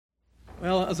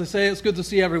Well, as I say, it's good to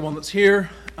see everyone that's here.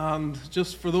 And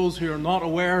just for those who are not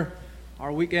aware,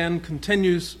 our weekend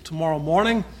continues tomorrow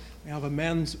morning. We have a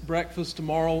men's breakfast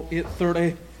tomorrow,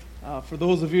 8:30. For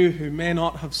those of you who may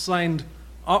not have signed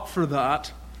up for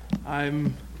that,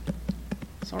 I'm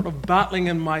sort of battling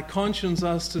in my conscience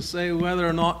as to say whether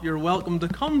or not you're welcome to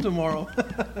come tomorrow.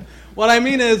 What I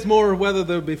mean is more whether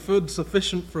there'll be food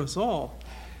sufficient for us all.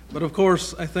 But of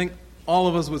course, I think all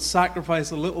of us would sacrifice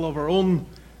a little of our own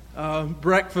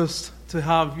breakfast to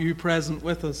have you present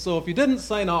with us. So if you didn't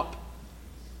sign up,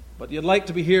 but you'd like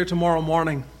to be here tomorrow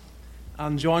morning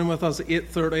and join with us at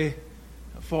 8:30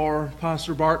 for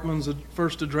Pastor Bartman's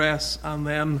first address and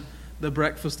then the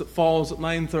breakfast that follows at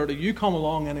 9:30, you come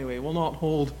along anyway. We'll not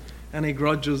hold any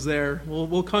grudges there.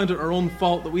 We'll count it our own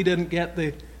fault that we didn't get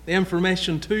the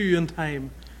information to you in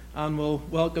time, and we'll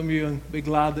welcome you and be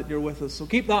glad that you're with us. So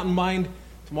keep that in mind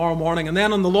tomorrow morning. And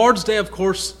then on the Lord's Day, of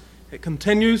course, it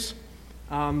continues.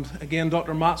 And again,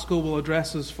 Dr. Matsko will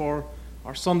address us for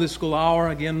our Sunday school hour.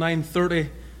 Again, 9:30,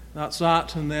 that's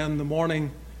that. And then the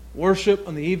morning worship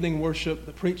and the evening worship,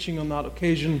 the preaching on that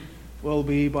occasion will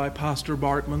be by Pastor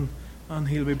Bartman. And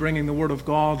he'll be bringing the Word of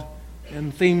God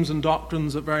in themes and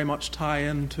doctrines that very much tie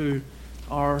into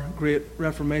our great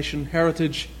Reformation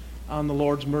heritage and the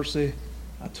Lord's mercy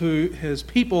to His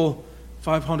people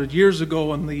 500 years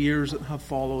ago and the years that have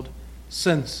followed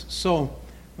since. So,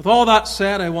 with all that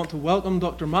said, I want to welcome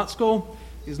Dr. Matsko.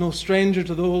 He's no stranger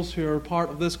to those who are part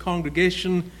of this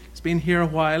congregation. He's been here a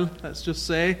while, let's just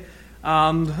say.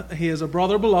 And he is a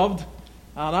brother beloved.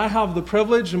 And I have the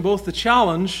privilege and both the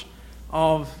challenge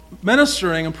of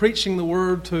ministering and preaching the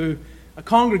Word to a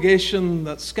congregation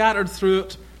that's scattered through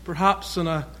it, perhaps in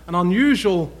an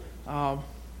unusual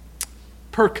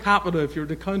per capita, if you're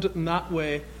to count it in that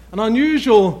way, an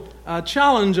unusual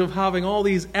challenge of having all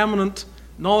these eminent,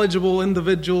 knowledgeable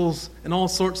individuals in all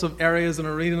sorts of areas and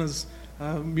arenas,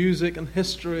 music and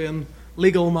history and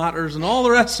legal matters and all the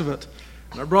rest of it.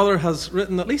 And our brother has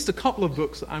written at least a couple of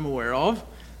books that I'm aware of,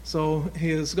 so he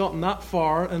has gotten that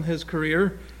far in his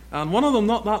career. And one of them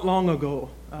not that long ago,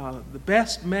 The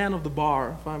Best Men of the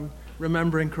Bar, if I'm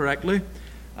remembering correctly.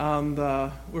 And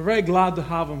we're very glad to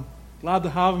have him. Glad to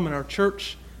have him in our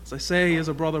church. As I say, he is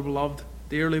a brother beloved,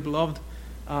 dearly beloved.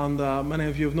 And many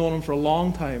of you have known him for a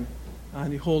long time.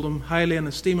 And you hold him highly and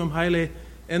esteem him highly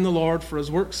in the Lord for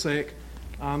his work's sake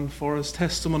and for his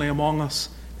testimony among us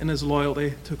in his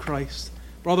loyalty to Christ.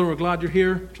 Brother, we're glad you're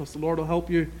here. Trust the Lord will help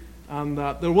you. And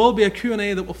there will be a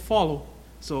Q&A that will follow.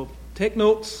 So take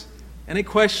notes. Any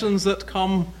questions that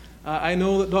come, I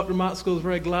know that Dr. Matsko is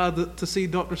very glad to see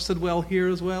Dr. Sidwell here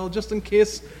as well, just in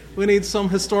case we need some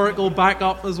historical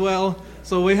backup as well.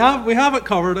 So we have it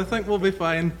covered. I think we'll be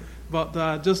fine.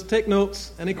 But just take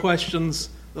notes. Any questions,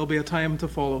 there'll be a time to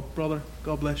follow. Brother,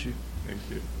 God bless you. Thank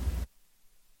you.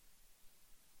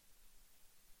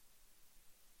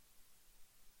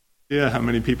 Yeah, how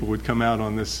many people would come out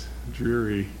on this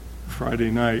dreary Friday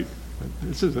night?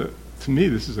 But to me,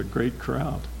 this is a great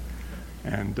crowd.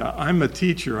 And I'm a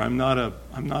teacher. I'm not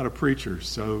a preacher.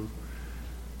 So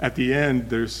at the end,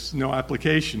 there's no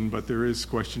application, but there is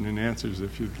question and answers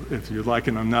if you'd like.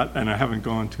 And I haven't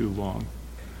gone too long.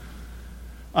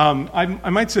 I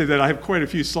might say that I have quite a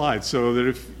few slides, so that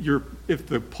if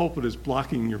the pulpit is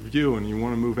blocking your view and you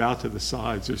want to move out to the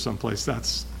sides or someplace,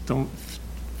 don't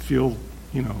feel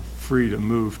free to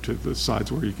move to the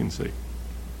sides where you can see.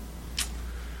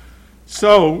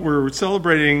 So we're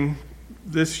celebrating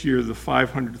this year the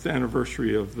 500th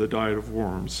anniversary of the Diet of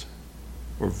Worms,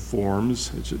 or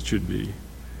Worms, as it should be.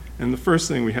 And the first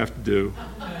thing we have to do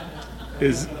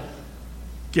is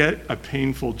get a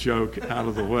painful joke out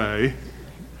of the way.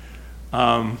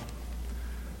 What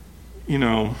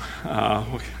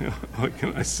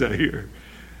can I say here?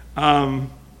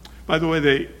 By the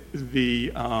way,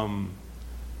 the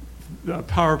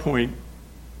PowerPoint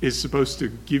is supposed to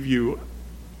give you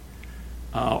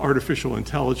artificial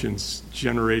intelligence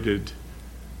generated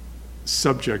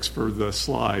subjects for the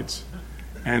slides.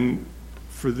 And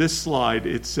for this slide,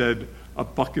 it said a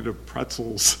bucket of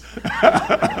pretzels.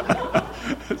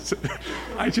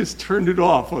 I just turned it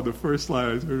off on the first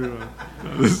slide. I turned it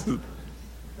off.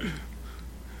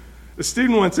 A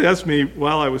student once asked me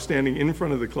while I was standing in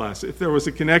front of the class if there was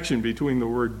a connection between the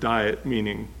word diet,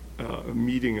 meaning a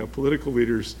meeting of political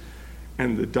leaders,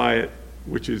 and the diet,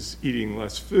 which is eating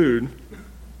less food.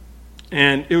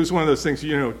 And it was one of those things,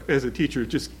 as a teacher, it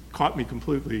just caught me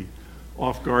completely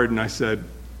off guard, and I said,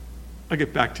 I'll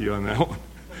get back to you on that one.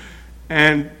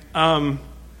 And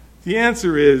the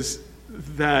answer is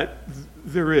that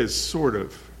there is, sort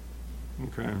of.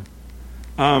 Okay.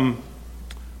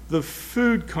 The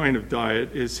food kind of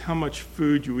diet is how much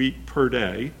food you eat per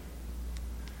day.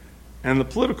 And the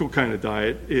political kind of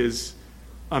diet is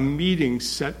a meeting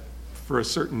set for a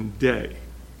certain day.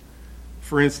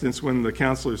 For instance, when the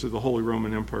counselors of the Holy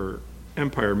Roman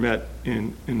Empire met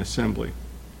in assembly.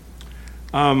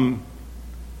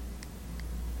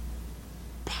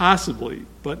 Possibly,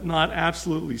 but not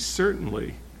absolutely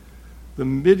certainly, the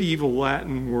medieval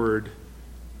Latin word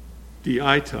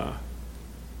dieta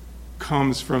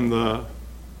comes from the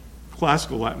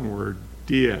classical Latin word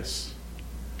dies.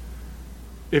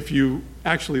 If you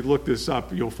actually look this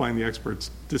up, you'll find the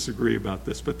experts disagree about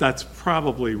this, but that's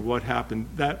probably what happened.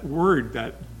 That word,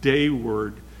 that day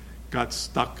word, got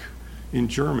stuck in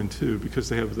German too, because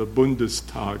they have the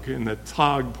Bundestag, and the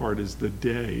Tag part is the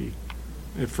day,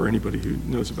 for anybody who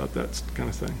knows about that kind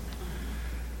of thing.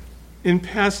 In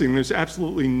passing, there's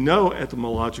absolutely no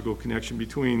etymological connection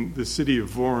between the city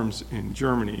of Worms in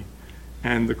Germany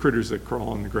and the critters that crawl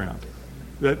on the ground.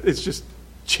 That it's just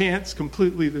chance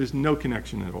completely. There's no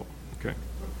connection at all. Okay.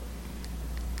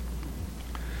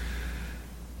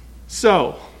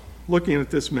 So, looking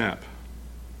at this map,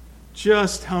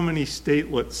 just how many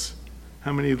statelets,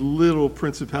 how many little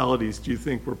principalities do you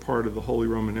think were part of the Holy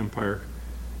Roman Empire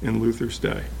in Luther's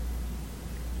day?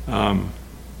 And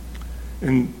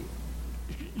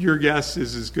your guess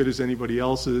is as good as anybody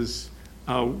else's.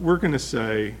 We're going to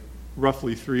say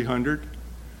roughly 300,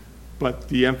 but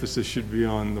the emphasis should be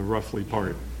on the roughly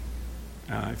part.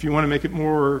 If you want to make it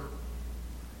more,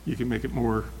 you can make it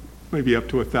more, maybe up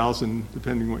to 1,000,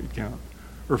 depending what you count,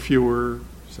 or fewer.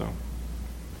 So,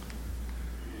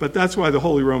 but that's why the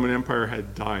Holy Roman Empire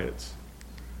had diets,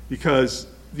 because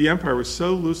the empire was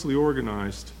so loosely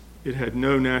organized. It had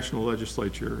no national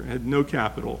legislature, it had no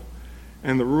capital,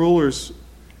 and the rulers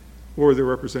or their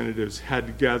representatives had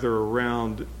to gather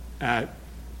around at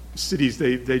cities.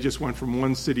 They just went from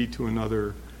one city to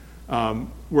another,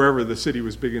 wherever the city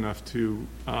was big enough to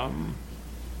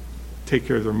take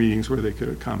care of their meetings, where they could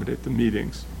accommodate the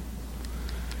meetings.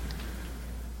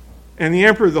 And the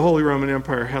emperor of the Holy Roman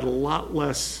Empire had a lot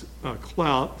less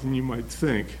clout than you might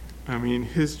think. I mean,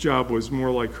 his job was more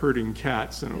like herding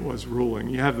cats than it was ruling.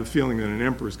 You have the feeling that an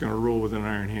emperor is going to rule with an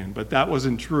iron hand, but that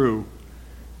wasn't true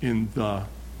in the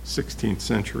 16th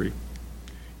century.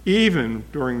 Even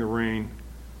during the reign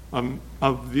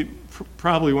of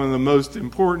probably one of the most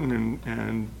important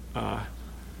and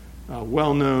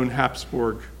well-known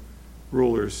Habsburg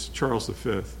rulers, Charles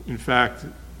V. In fact,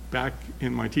 back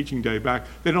in my teaching day,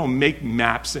 they don't make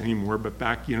maps anymore, but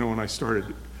back, when I started,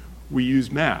 we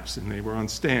used maps, and they were on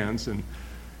stands,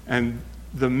 and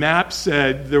the map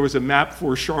said there was a map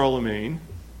for Charlemagne,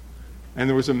 and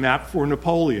there was a map for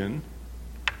Napoleon,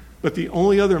 but the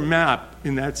only other map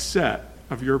in that set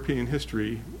of European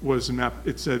history was a map.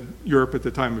 It said Europe at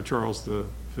the time of Charles V.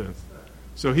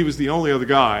 So he was the only other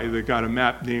guy that got a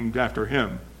map named after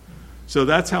him. So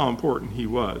that's how important he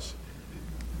was.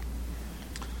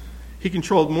 He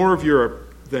controlled more of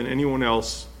Europe than anyone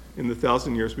else in the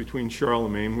 1,000 years between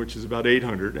Charlemagne, which is about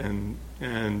 800,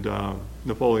 and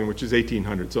Napoleon, which is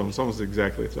 1800. So it's almost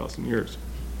exactly 1,000 years.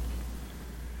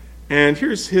 And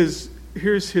here's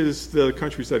the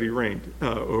countries that he reigned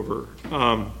over.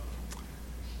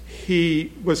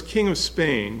 He was king of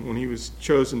Spain when he was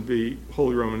chosen to be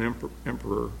Holy Roman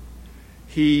Emperor.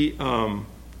 He,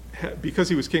 because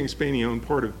he was king of Spain, he owned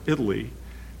part of Italy,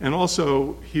 and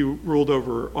also he ruled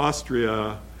over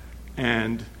Austria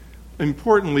and,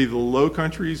 importantly, the Low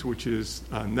Countries, which is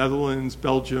Netherlands,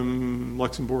 Belgium,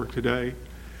 Luxembourg today.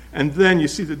 And then you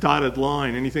see the dotted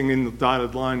line. Anything in the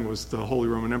dotted line was the Holy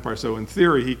Roman Empire. So in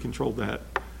theory, he controlled that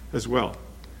as well.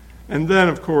 And then,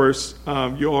 of course,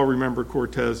 you all remember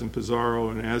Cortez and Pizarro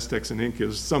and Aztecs and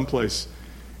Incas someplace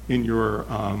in your,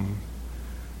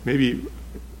 maybe,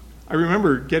 I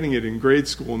remember getting it in grade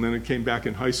school, and then it came back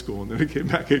in high school, and then it came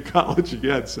back in college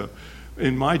again. So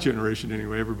in my generation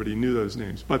anyway, everybody knew those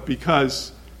names. But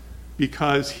because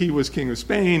he was king of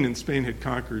Spain and Spain had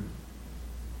conquered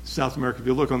South America, if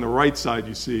you look on the right side,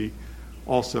 you see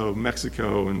also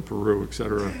Mexico and Peru,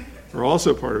 etc., are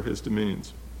also part of his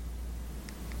dominions.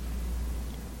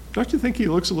 Don't you think he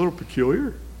looks a little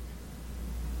peculiar?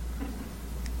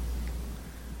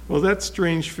 Well, that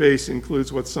strange face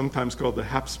includes what's sometimes called the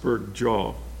Habsburg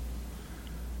jaw.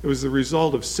 It was the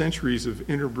result of centuries of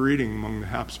interbreeding among the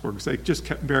Habsburgs. They just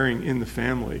kept marrying in the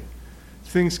family.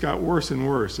 Things got worse and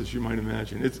worse, as you might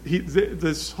imagine.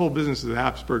 This whole business of the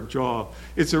Habsburg jaw,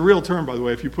 it's a real term, by the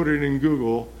way. If you put it in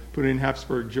Google, put in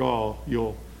Habsburg jaw,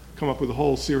 you'll come up with a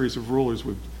whole series of rulers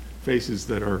with faces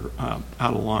that are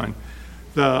out of line.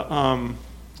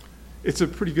 It's a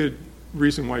pretty good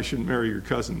reason why you shouldn't marry your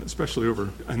cousin, especially over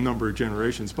a number of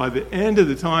generations. By the end of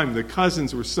the time, the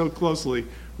cousins were so closely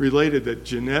related that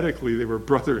genetically they were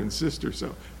brother and sister.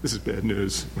 So this is bad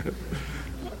news.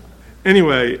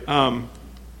 Anyway,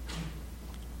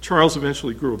 Charles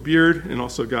eventually grew a beard and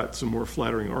also got some more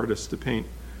flattering artists to paint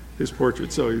his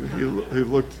portrait. So he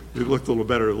looked a little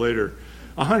better later.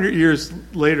 100 years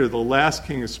later, the last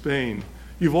king of Spain.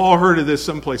 You've all heard of this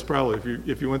someplace probably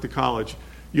if you went to college.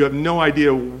 You have no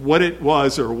idea what it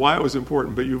was or why it was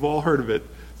important, but you've all heard of it,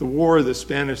 the War of the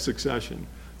Spanish Succession.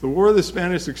 The War of the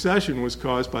Spanish Succession was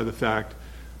caused by the fact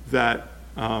that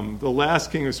the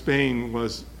last king of Spain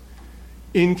was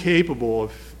incapable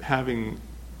of having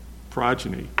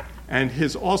progeny. And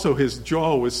his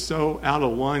jaw was so out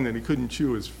of line that he couldn't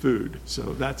chew his food.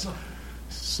 So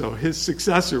his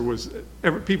successor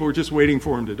people were just waiting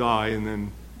for him to die,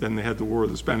 and then they had the War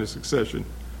of the Spanish Succession.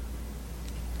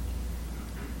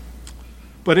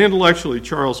 But intellectually,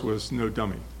 Charles was no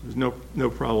dummy. There's no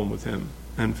problem with him.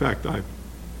 In fact, I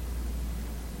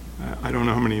don't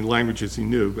know how many languages he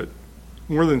knew, but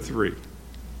more than 3.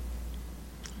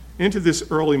 Into this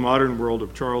early modern world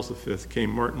of Charles V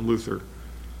came Martin Luther, who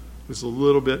was a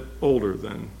little bit older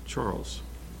than Charles.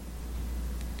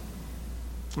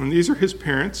 And these are his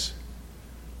parents.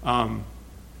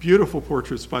 Beautiful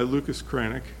portraits by Lucas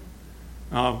Cranach.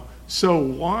 So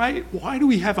why do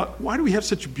we have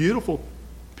such beautiful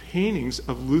paintings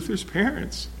of Luther's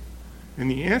parents? And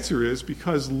the answer is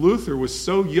because Luther was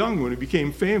so young when he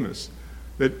became famous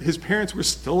that his parents were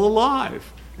still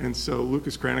alive. And so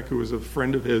Lucas Cranach, who was a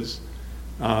friend of his,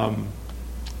 went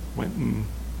and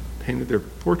painted their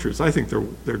portraits. I think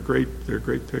they're great. They're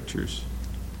great pictures.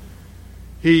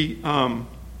 He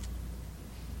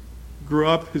grew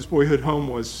up. His boyhood home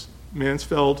was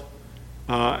Mansfeld.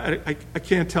 I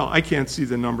can't tell. I can't see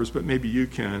the numbers, but maybe you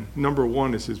can. Number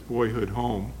 1 is his boyhood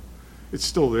home. It's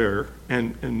still there.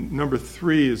 And number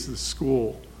 3 is the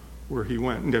school where he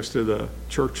went next to the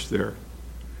church there.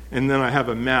 And then I have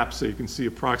a map so you can see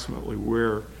approximately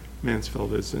where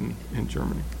Mansfeld is in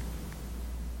Germany.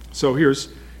 So here's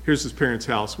his parents'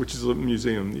 house, which is a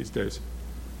museum these days.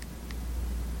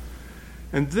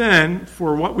 And then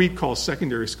for what we call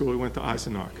secondary school, he went to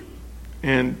Eisenach.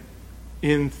 And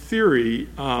in theory,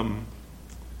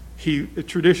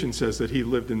 tradition says that he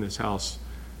lived in this house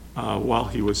while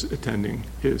he was attending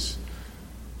his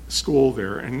school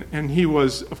there. And he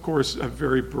was, of course, a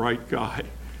very bright guy.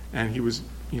 And he was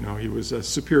a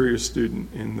superior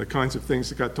student in the kinds of things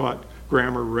that got taught: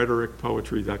 grammar, rhetoric,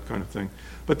 poetry, that kind of thing.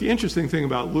 But the interesting thing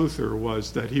about Luther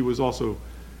was that he was also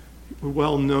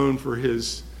well known for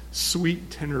his sweet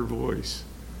tenor voice.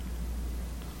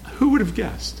 Who would have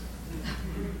guessed?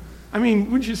 I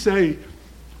mean, wouldn't you say,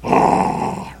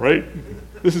 "Oh," right?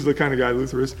 This is the kind of guy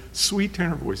Luther is. Sweet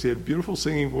tenor voice. He had a beautiful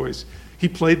singing voice. He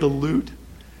played the lute.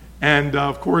 And,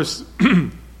 of course,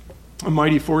 A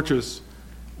Mighty Fortress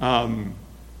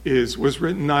was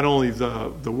written not only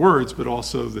the words, but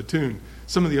also the tune.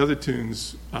 Some of the other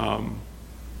tunes,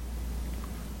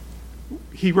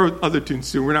 he wrote other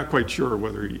tunes too. We're not quite sure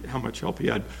how much help he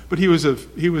had. But he was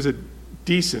a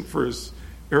decent, for his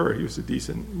era, he was a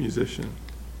decent musician.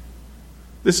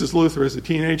 This is Luther as a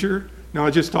teenager. Now,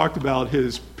 I just talked about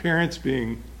his parents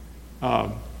being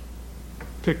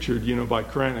pictured, by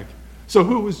Cranach. So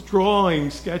who was drawing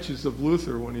sketches of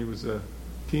Luther when he was a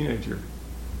teenager?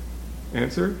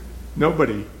 Answer?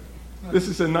 Nobody. This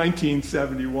is a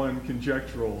 1971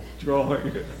 conjectural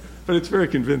drawing, but it's very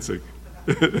convincing.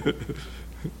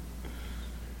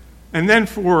 And then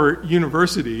for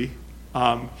university,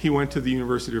 he went to the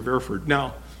University of Erfurt.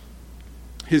 Now,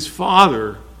 his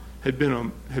father had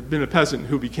been a peasant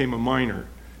who became a miner,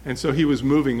 and so he was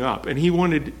moving up, and he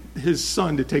wanted his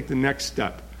son to take the next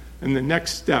step, and the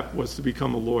next step was to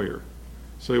become a lawyer.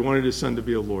 So he wanted his son to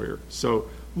be a lawyer. So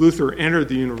Luther entered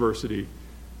the university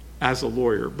as a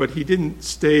lawyer, but he didn't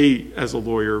stay as a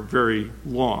lawyer very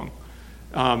long.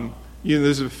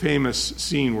 There's a famous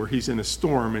scene where he's in a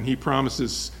storm, and he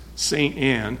promises St.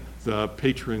 Anne, the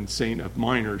patron saint of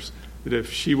miners, that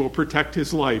if she will protect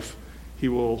his life, he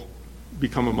will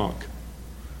become a monk.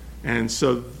 And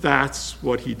so that's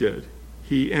what he did.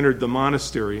 He entered the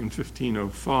monastery in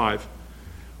 1505,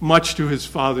 much to his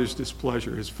father's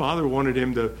displeasure. His father wanted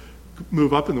him to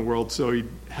move up in the world so he'd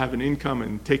have an income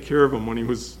and take care of him when he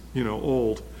was,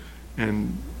 old.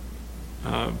 And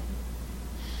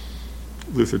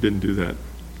Luther didn't do that.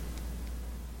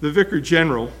 The vicar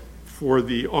general for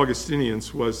the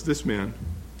Augustinians was this man,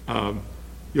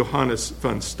 Johannes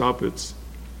von Staupitz.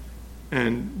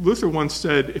 And Luther once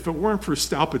said, "If it weren't for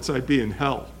Staupitz, I'd be in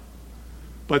hell."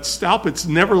 But Staupitz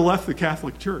never left the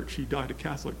Catholic Church. He died a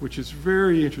Catholic, which is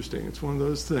very interesting. It's one of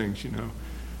those things,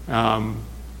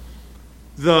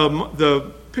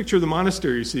 The picture of the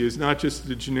monastery you see is not just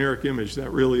the generic image.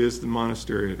 That really is the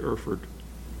monastery at Erfurt.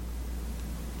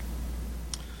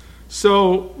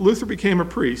 So Luther became a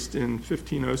priest in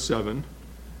 1507,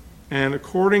 and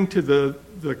according to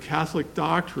the Catholic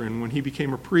doctrine, when he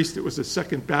became a priest, it was a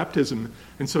second baptism,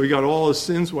 and so he got all his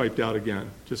sins wiped out again,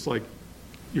 just like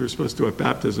you were supposed to at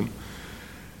baptism.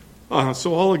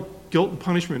 So all the guilt and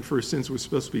punishment for his sins was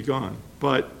supposed to be gone.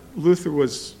 But Luther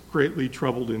was greatly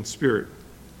troubled in spirit,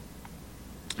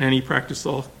 and he practiced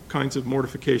all kinds of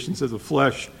mortifications of the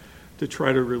flesh to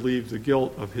try to relieve the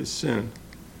guilt of his sin.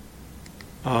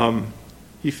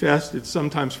 He fasted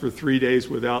sometimes for 3 days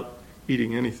without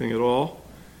eating anything at all.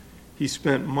 He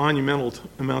spent monumental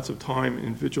amounts of time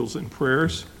in vigils and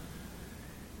prayers.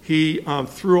 He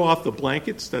threw off the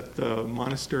blankets that the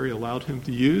monastery allowed him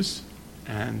to use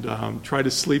and tried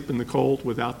to sleep in the cold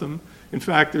without them. In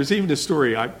fact, there's even a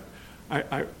story. I'm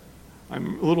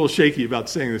a little shaky about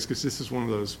saying this because this is one of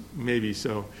those maybe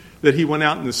so, that he went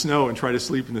out in the snow and tried to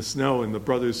sleep in the snow, and the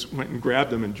brothers went and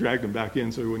grabbed him and dragged him back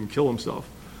in so he wouldn't kill himself.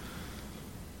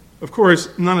 Of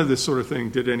course, none of this sort of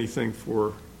thing did anything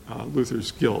for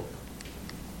Luther's guilt.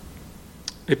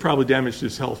 It probably damaged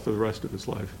his health for the rest of his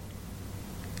life.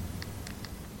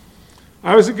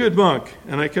 I was a good monk,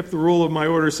 and I kept the rule of my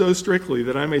order so strictly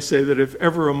that I may say that if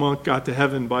ever a monk got to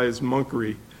heaven by his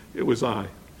monkery, it was I.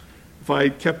 If I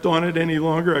had kept on it any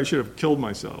longer, I should have killed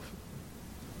myself.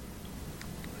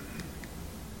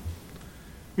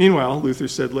 Meanwhile, Luther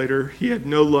said later, he had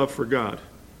no love for God.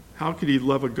 How could he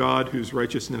love a God whose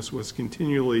righteousness was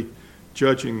continually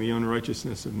judging the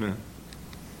unrighteousness of men?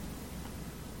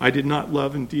 I did not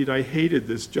love, indeed, I hated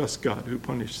this just God who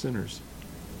punished sinners.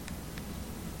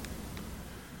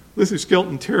 Luther's guilt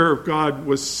and terror of God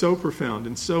was so profound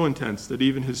and so intense that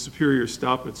even his superior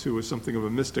Staupitz, who was something of a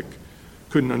mystic,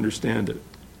 couldn't understand it.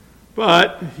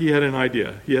 But he had an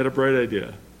idea. He had a bright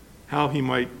idea, how he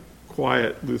might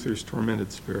quiet Luther's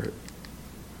tormented spirit.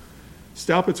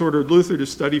 Staupitz ordered Luther to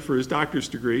study for his doctor's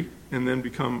degree and then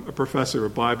become a professor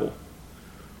of Bible.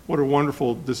 What a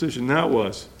wonderful decision that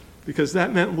was, because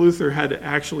that meant Luther had to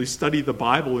actually study the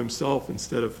Bible himself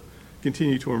instead of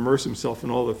continue to immerse himself in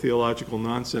all the theological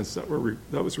nonsense that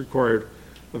was required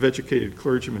of educated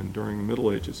clergymen during the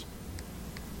Middle Ages.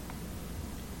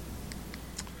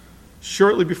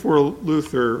 Shortly before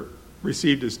Luther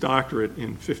received his doctorate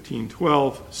in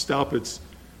 1512, Staupitz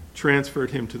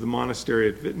transferred him to the monastery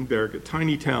at Wittenberg, a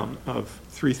tiny town of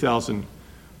 3,000,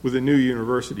 with a new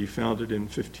university founded in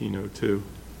 1502.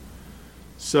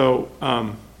 So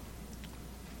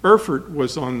Erfurt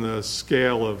was on the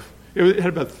scale of, it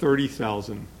had about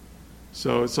 30,000.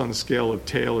 So it's on the scale of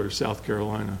Taylor, South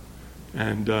Carolina.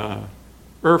 And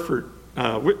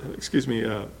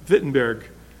Wittenberg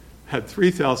had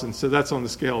 3,000, so that's on the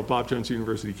scale of Bob Jones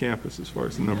University campus as far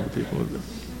as the number of people who live there.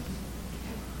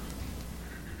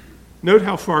 Note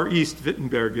how far east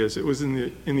Wittenberg is. It was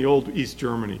in the old East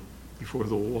Germany before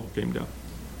the wall came down.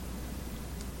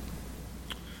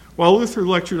 While Luther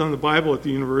lectured on the Bible at the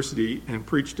university and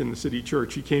preached in the city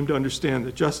church, he came to understand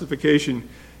that justification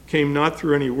came not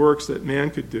through any works that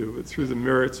man could do, but through the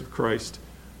merits of Christ,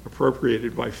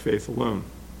 appropriated by faith alone.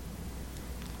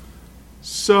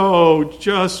 So,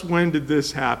 just when did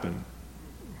this happen?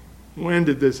 When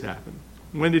did this happen?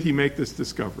 When did he make this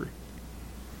discovery?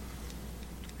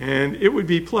 And it would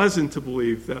be pleasant to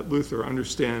believe that Luther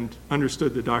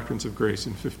understood the doctrines of grace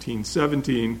in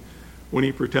 1517 when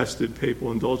he protested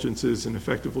papal indulgences and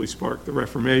effectively sparked the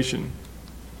Reformation.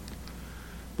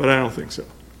 But I don't think so.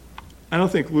 I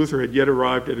don't think Luther had yet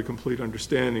arrived at a complete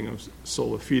understanding of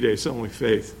sola fide, only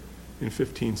faith, in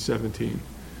 1517.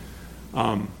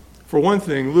 For one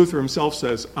thing, Luther himself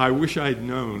says, I wish I had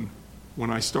known when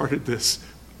I started this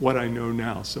what I know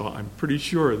now. So I'm pretty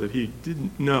sure that he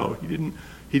didn't know.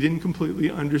 He didn't completely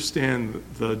understand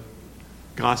the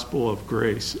gospel of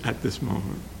grace at this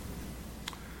moment.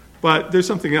 But there's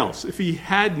something else. If he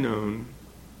had known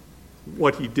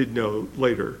what he did know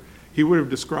later, he would have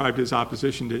described his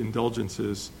opposition to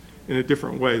indulgences in a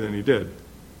different way than he did.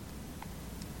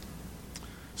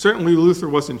 Certainly, Luther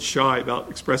wasn't shy about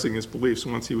expressing his beliefs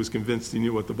once he was convinced he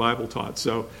knew what the Bible taught.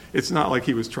 So it's not like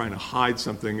he was trying to hide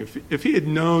something. If he had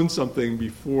known something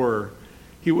before,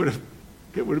 it would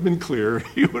have been clear.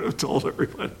 He would have told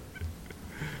everybody.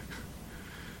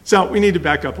 So we need to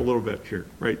back up a little bit here,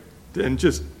 right, and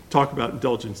just talk about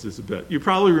indulgences a bit. You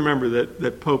probably remember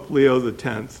that Pope Leo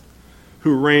X,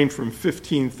 who reigned from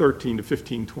 1513 to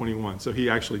 1521, so he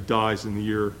actually dies in the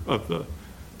year of the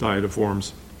Diet of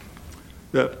Worms.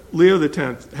 that Leo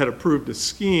X had approved a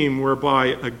scheme whereby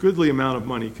a goodly amount of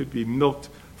money could be milked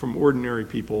from ordinary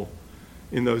people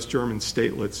in those German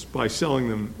statelets by selling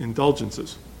them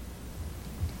indulgences.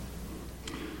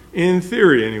 In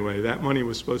theory, anyway, that money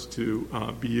was supposed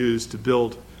to be used to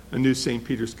build a new St.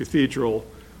 Peter's Cathedral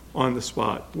on the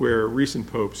spot where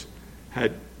recent popes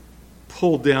had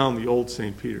pulled down the old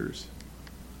St. Peter's.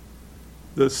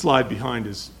 The slide behind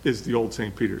is the old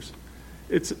St. Peter's.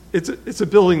 It's a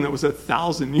building that was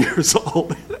 1,000 years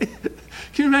old.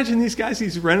 Can you imagine these guys,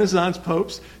 these Renaissance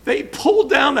popes? They pulled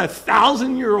down a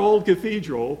 1,000-year-old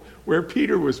cathedral where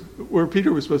Peter was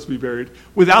supposed to be buried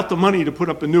without the money to put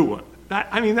up a new one.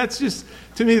 That's just,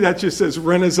 to me, that just says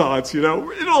Renaissance.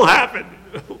 It'll happen.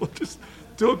 We'll just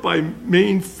do it by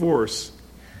main force.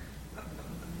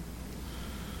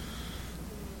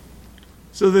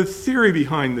 So the theory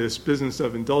behind this business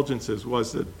of indulgences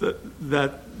was that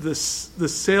the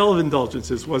sale of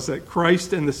indulgences was that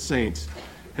Christ and the saints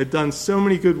had done so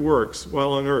many good works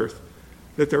while on earth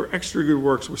that their extra good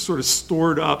works were sort of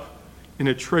stored up in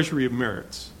a treasury of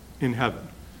merits in heaven.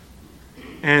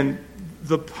 And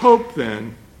the Pope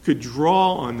then could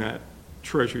draw on that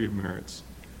treasury of merits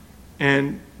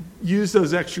and use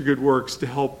those extra good works to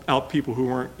help out people who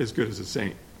weren't as good as a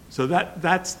saint. So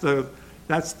that's the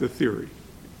theory.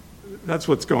 That's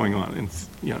what's going on.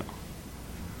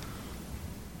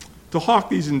 To hawk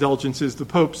these indulgences, the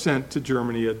Pope sent to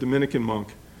Germany a Dominican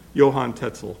monk, Johann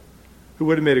Tetzel, who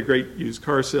would have made a great used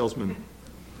car salesman.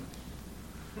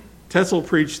 Tetzel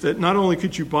preached that not only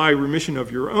could you buy remission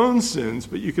of your own sins,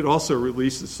 but you could also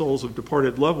release the souls of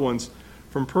departed loved ones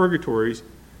from purgatories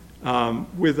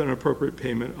with an appropriate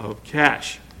payment of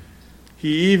cash.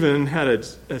 He even had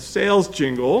a sales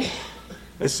jingle: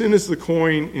 as soon as the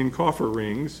coin in coffer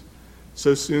rings,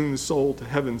 so soon the soul to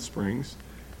heaven springs.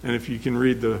 And if you can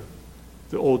read the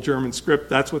old German script,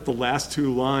 that's what the last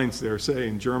two lines there say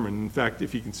in German. In fact,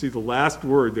 if you can see the last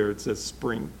word there, it says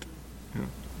springt. Yeah.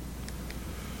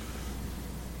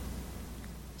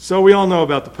 So we all know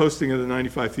about the posting of the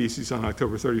 95 Theses on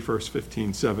October 31st,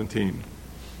 1517.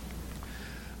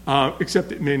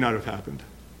 Except it may not have happened.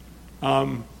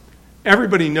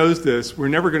 Everybody knows this. We're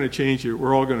never going to change it.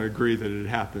 We're all going to agree that it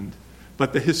happened.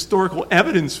 But the historical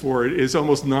evidence for it is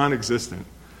almost non-existent.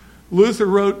 Luther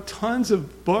wrote tons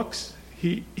of books.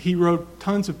 He wrote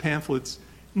tons of pamphlets.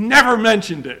 Never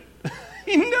mentioned it.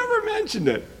 He never mentioned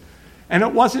it. And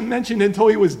it wasn't mentioned until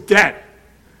he was dead.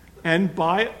 And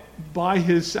by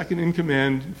his second in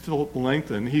command, Philip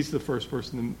Melanchthon, he's the first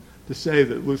person to say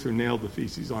that Luther nailed the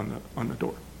Theses on the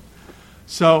door.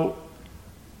 So,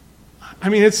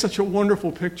 it's such a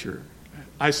wonderful picture.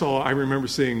 I remember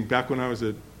seeing, back when I was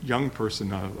a young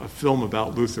person, a film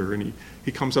about Luther, and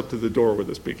he comes up to the door with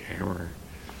this big hammer.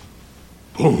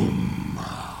 Boom.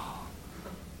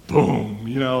 Boom.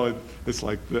 It's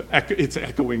like it's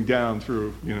echoing down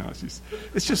through,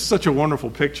 it's just such a wonderful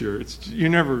picture. You're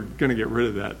never going to get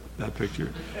rid of that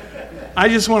picture. I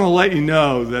just want to let you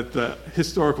know that the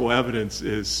historical evidence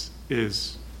is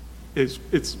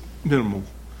minimal.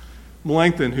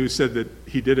 Melanchthon, who said that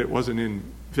he did it, wasn't in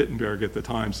Wittenberg at the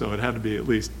time, so it had to be at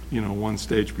least, one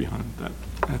stage behind that.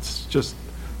 That's just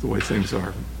the way things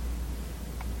are.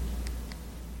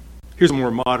 Here's a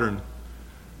more modern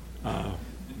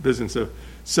business.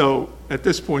 So at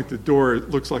this point, the door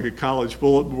looks like a college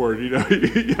bulletin board. You have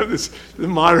the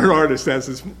modern artist has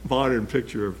this modern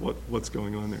picture of what's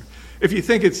going on there. If you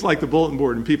think it's like the bulletin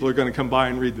board and people are going to come by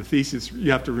and read the thesis,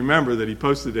 you have to remember that he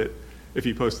posted it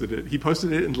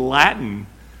in Latin,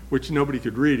 which nobody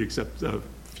could read except a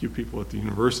few people at the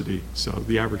university. So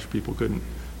the average people couldn't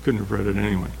have read it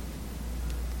anyway.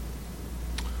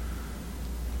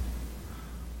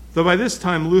 Though by this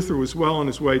time Luther was well on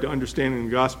his way to understanding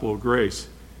the gospel of grace,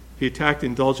 he attacked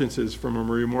indulgences from a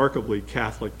remarkably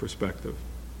Catholic perspective.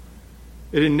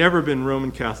 It had never been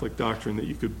Roman Catholic doctrine that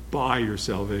you could buy your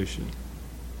salvation,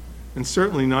 and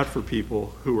certainly not for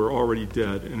people who were already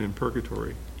dead and in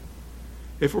purgatory.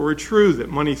 If it were true that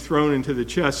money thrown into the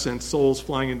chest sent souls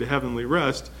flying into heavenly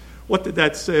rest, what did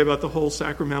that say about the whole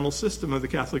sacramental system of the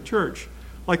Catholic Church?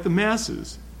 Like the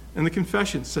Masses and the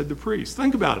confessions said to priests.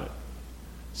 Think about it.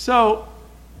 So,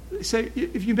 say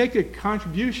if you make a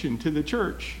contribution to the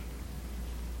church,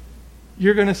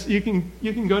 you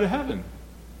can go to heaven.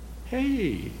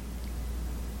 Hey,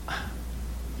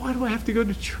 why do I have to go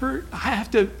to church? I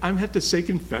have to say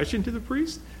confession to the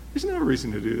priest? There's no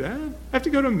reason to do that. I have to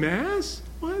go to Mass?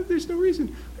 Well, there's no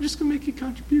reason. I'm just going to make a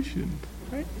contribution,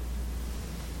 right?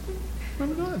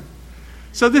 Ramadan.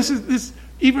 So this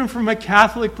even from a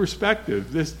Catholic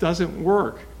perspective, this doesn't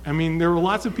work. There were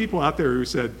lots of people out there who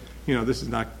said, this is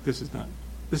not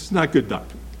good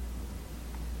doctrine.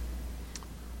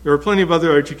 There were plenty of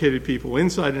other educated people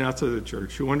inside and outside the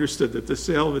church who understood that the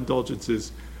sale of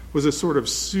indulgences was a sort of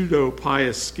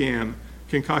pseudo-pious scam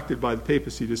concocted by the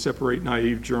papacy to separate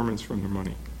naive Germans from their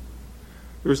money.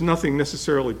 There was nothing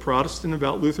necessarily Protestant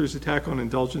about Luther's attack on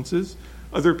indulgences.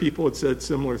 Other people had said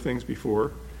similar things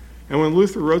before. And when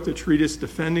Luther wrote the treatise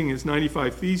defending his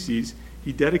 95 Theses,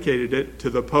 he dedicated it to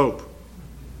the Pope.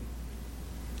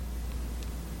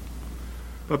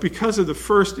 But because of the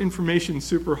first information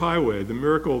superhighway, the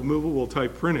miracle of movable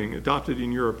type printing adopted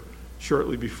in Europe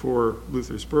shortly before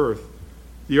Luther's birth,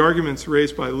 the arguments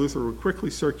raised by Luther were quickly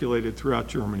circulated throughout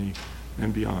Germany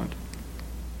and beyond.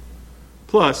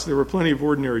 Plus, there were plenty of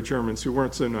ordinary Germans who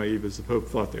weren't so naive as the Pope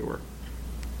thought they were.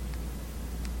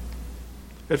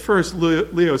 At first,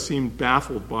 Leo seemed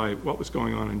baffled by what was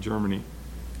going on in Germany.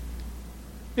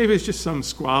 Maybe it's just some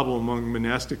squabble among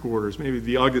monastic orders. Maybe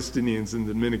the Augustinians and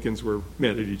the Dominicans were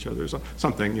mad at each other, or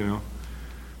something,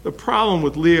 The problem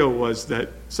with Leo was that,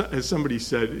 as somebody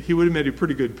said, he would have made a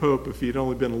pretty good pope if he had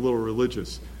only been a little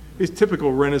religious. He's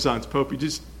typical Renaissance pope. He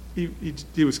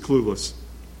was clueless.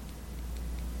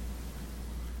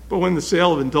 But when the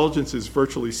sale of indulgences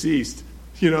virtually ceased,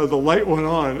 the light went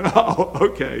on. Oh,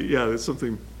 okay, yeah, there's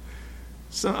something.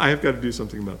 I have got to do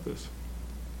something about this.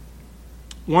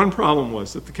 One problem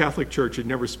was that the Catholic Church had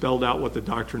never spelled out what the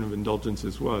doctrine of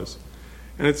indulgences was.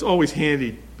 And it's always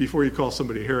handy, before you call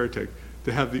somebody a heretic,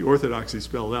 to have the orthodoxy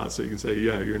spelled out so you can say,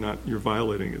 yeah, you're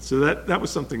violating it. So that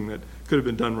was something that could have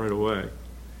been done right away.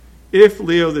 If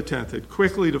Leo X had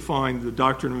quickly defined the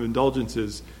doctrine of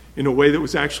indulgences in a way that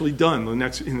was actually done in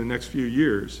the next few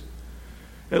years,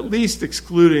 at least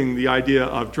excluding the idea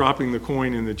of dropping the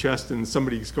coin in the chest and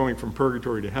somebody's going from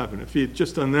purgatory to heaven, if he had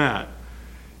just done that,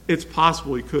 it's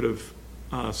possible he could have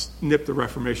nipped the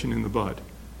Reformation in the bud.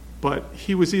 But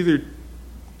he was either,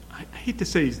 I hate to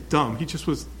say he's dumb, he just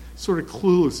was sort of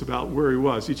clueless about where he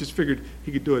was. He just figured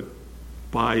he could do it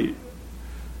by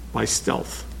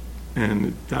stealth,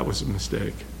 and that was a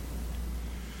mistake.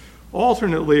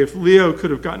 Alternately, if Leo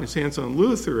could have gotten his hands on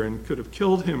Luther and could have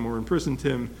killed him or imprisoned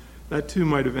him, that too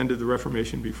might have ended the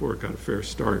Reformation before it got a fair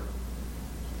start.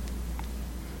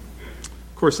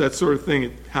 Of course, that sort of thing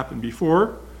had happened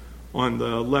before. On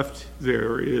the left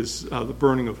there is the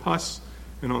burning of Huss,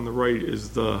 and on the right is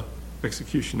the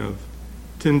execution of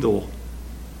Tyndale.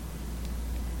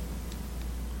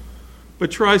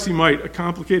 But try as he might, a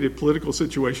complicated political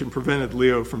situation prevented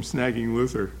Leo from snagging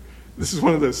Luther. This is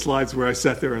one of those slides where I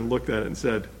sat there and looked at it and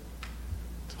said,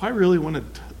 do I really want to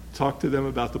talk to them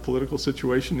about the political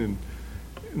situation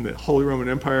in the Holy Roman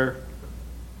Empire?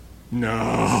 No,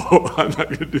 I'm not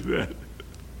going to do that.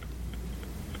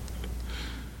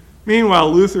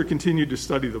 Meanwhile, Luther continued to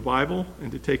study the Bible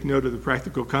and to take note of the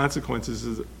practical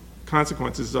consequences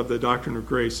of the doctrine of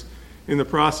grace, in the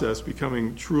process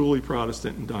becoming truly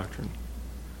Protestant in doctrine.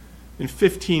 In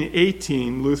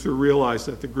 1518, Luther realized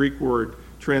that the Greek word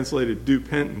translated do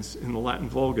penitence in the Latin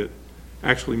Vulgate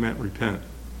actually meant repent.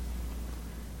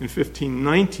 In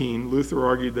 1519, Luther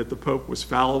argued that the Pope was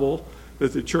fallible,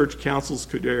 that the church councils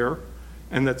could err,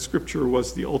 and that Scripture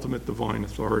was the ultimate divine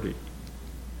authority.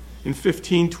 In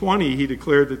 1520, he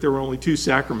declared that there were only two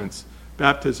sacraments,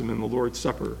 baptism and the Lord's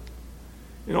Supper.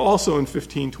 And also in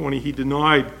 1520, he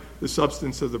denied the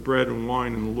substance of the bread and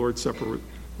wine in the Lord's Supper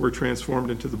were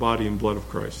transformed into the body and blood of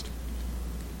Christ.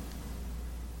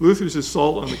 Luther's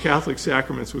assault on the Catholic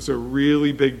sacraments was a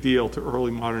really big deal to early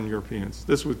modern Europeans.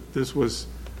 This was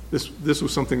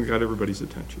something that got everybody's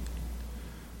attention.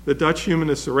 The Dutch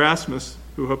humanist Erasmus,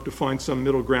 who hoped to find some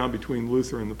middle ground between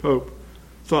Luther and the Pope,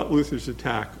 thought Luther's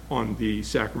attack on the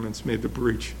sacraments made the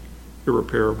breach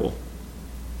irreparable.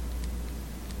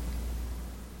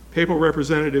 Papal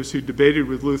representatives who debated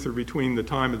with Luther between the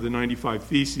time of the 95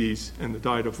 Theses and the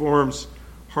Diet of Worms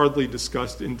hardly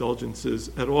discussed indulgences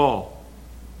at all.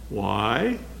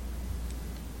 Why?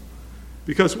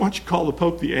 Because once you call the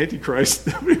Pope the Antichrist,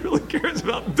 nobody really cares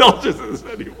about indulgences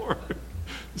anymore.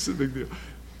 This is a big deal.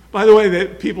 By the way,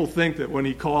 people think that when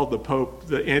he called the Pope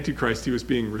the Antichrist, he was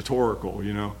being rhetorical,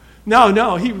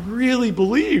 No, he really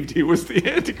believed he was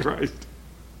the Antichrist.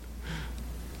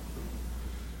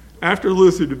 After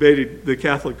Luther debated the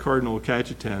Catholic Cardinal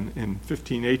Cajetan in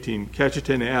 1518,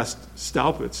 Cajetan asked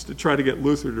Staupitz to try to get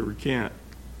Luther to recant.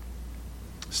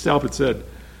 Staupitz said,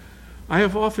 "I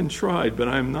have often tried, but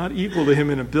I am not equal to him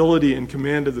in ability and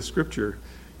command of the Scripture.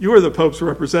 You are the Pope's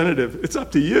representative. It's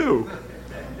up to you."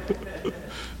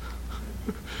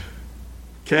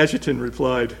 Cajetan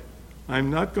replied, "I'm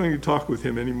not going to talk with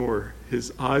him anymore.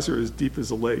 His eyes are as deep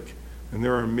as a lake, and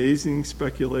there are amazing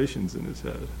speculations in his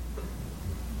head."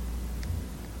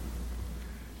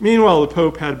 Meanwhile, the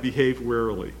Pope had to behave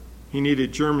warily. He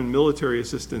needed German military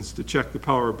assistance to check the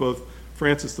power of both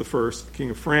Francis I, King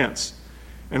of France,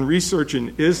 and research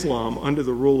in Islam under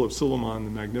the rule of Suleiman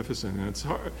the Magnificent.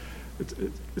 And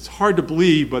it's hard to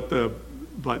believe,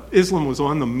 but Islam was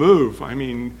on the move. I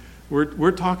mean,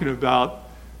 we're talking about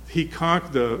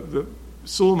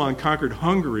Suleiman conquered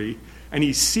Hungary, and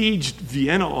he sieged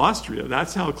Vienna, Austria.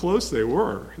 That's how close they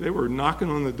were. They were knocking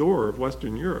on the door of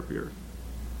Western Europe here.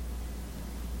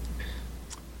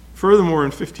 Furthermore,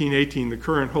 in 1518, the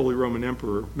current Holy Roman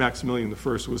Emperor, Maximilian I,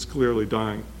 was clearly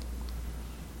dying.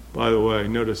 By the way,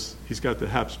 notice he's got the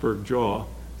Habsburg jaw.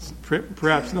 It's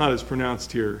perhaps not as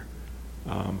pronounced here.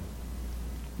 I'm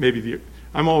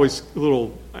always a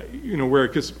little, where,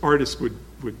 because artists would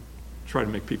try to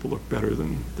make people look better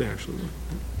than they actually look.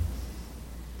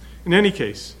 In any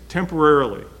case,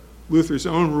 temporarily, Luther's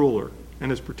own ruler and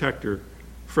his protector,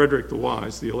 Frederick the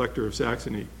Wise, the Elector of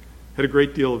Saxony, had a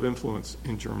great deal of influence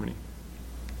in Germany.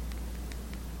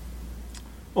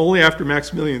 Only after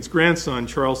Maximilian's grandson,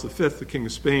 Charles V, the King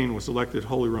of Spain, was elected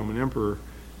Holy Roman Emperor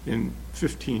in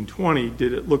 1520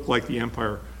 did it look like the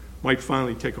empire might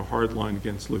finally take a hard line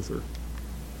against Luther.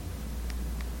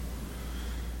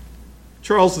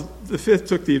 Charles V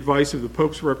took the advice of the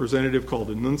Pope's representative called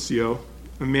a nuncio,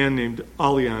 a man named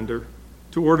Aleander,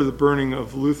 to order the burning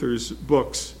of Luther's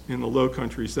books in the Low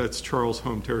Countries. That's Charles'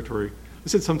 home territory. I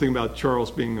said something about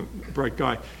Charles being a bright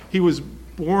guy. He was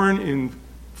born in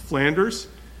Flanders.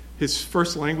 His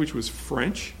first language was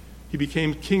French. He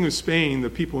became king of Spain.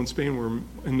 The people in Spain were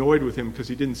annoyed with him because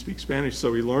he didn't speak Spanish,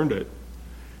 so he learned it.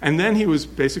 And then he was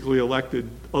basically elected,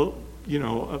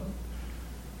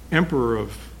 emperor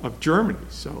of Germany.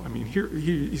 So, I mean, here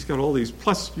he's got all these,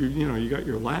 plus, you got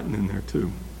your Latin in there,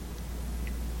 too.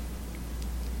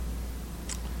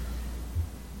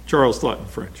 Charles thought in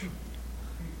French.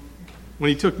 When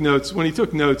he took notes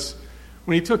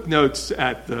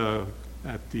at the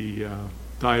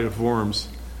Diet of Worms,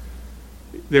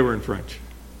 they were in French.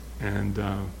 And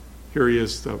here he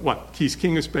is. He's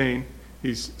king of Spain.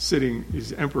 He's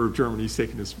emperor of Germany. He's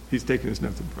taking his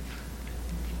notes in French.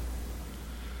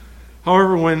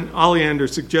 However, when Aleander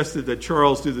suggested that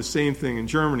Charles do the same thing in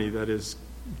Germany, that is,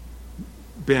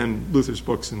 ban Luther's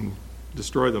books and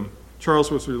destroy them, Charles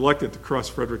was reluctant to cross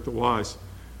Frederick the Wise,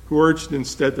 who urged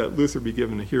instead that Luther be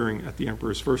given a hearing at the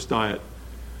emperor's first diet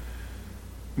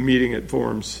meeting at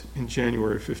Worms in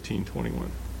January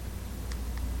 1521.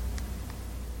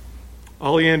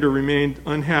 Aleander remained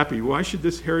unhappy. Why should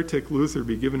this heretic Luther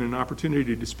be given an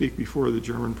opportunity to speak before the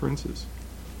German princes?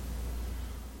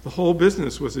 The whole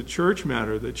business was a church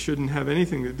matter that shouldn't have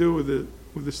anything to do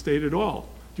with the state at all.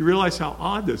 Do you realize how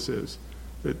odd this is?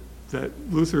 That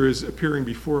Luther is appearing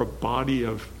before a body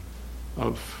of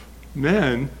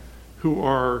men who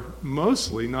are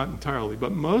mostly, not entirely,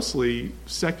 but mostly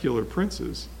secular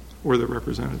princes or their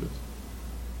representatives.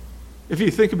 If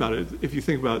you think about it,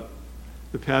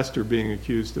 the pastor being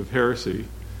accused of heresy,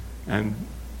 and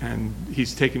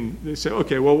they say,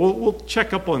 okay, well, we'll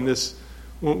check up on this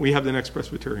when we have the next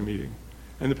Presbytery meeting.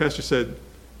 And the pastor said,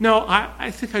 no,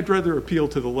 I think I'd rather appeal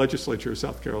to the legislature of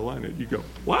South Carolina. You go,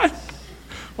 what?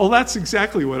 Well, that's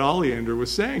exactly what Aleander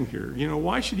was saying here.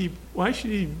 Why should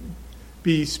he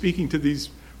be speaking to these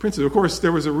princes? Of course,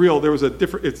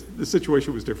 the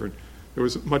situation was different. There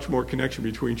was much more connection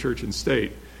between church and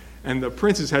state. And the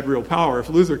princes had real power. If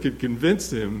Luther could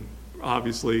convince him,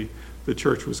 obviously, the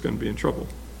church was going to be in trouble.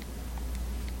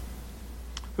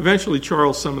 Eventually,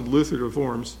 Charles summoned Luther to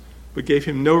Worms, but gave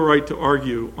him no right to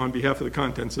argue on behalf of the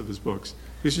contents of his books.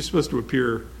 He was just supposed to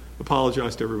appear,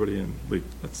 apologize to everybody, and leave.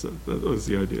 That was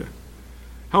the idea.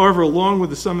 However, along with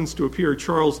the summons to appear,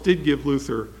 Charles did give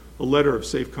Luther a letter of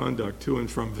safe conduct to and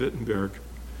from Wittenberg.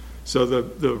 So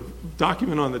the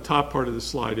document on the top part of the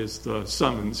slide is the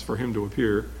summons for him to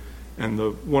appear, and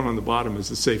the one on the bottom is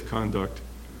the safe conduct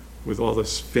with all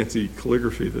this fancy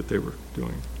calligraphy that they were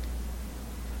doing.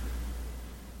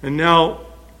 And now,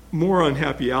 more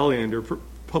unhappy Aleander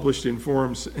published in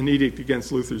Worms an edict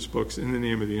against Luther's books in the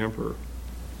name of the emperor.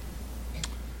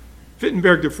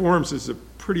 Wittenberg to Worms is a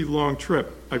pretty long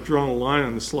trip. I've drawn a line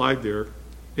on the slide there.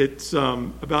 It's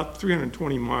about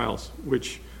 320 miles,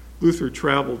 which Luther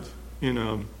traveled in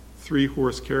a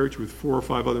 3-horse carriage with 4 or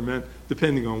 5 other men,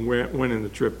 depending on when in the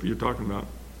trip you're talking about.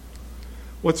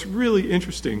 What's really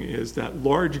interesting is that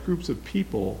large groups of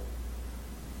people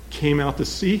came out to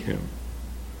see him.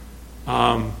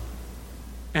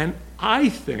 And I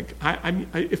think,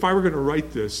 if I were going to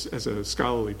write this as a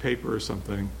scholarly paper or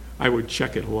something, I would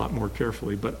check it a lot more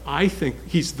carefully. But I think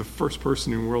he's the first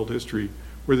person in world history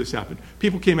where this happened.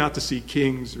 People came out to see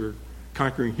kings or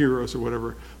conquering heroes or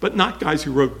whatever, but not guys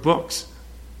who wrote books.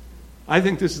 I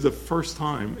think this is the first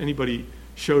time anybody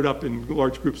showed up in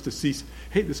large groups to see,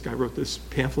 hey, this guy wrote this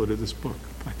pamphlet of this book.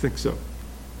 I think so.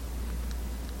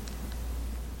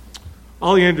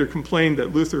 Aleander complained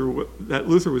that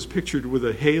Luther was pictured with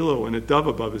a halo and a dove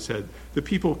above his head. The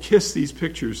people kissed these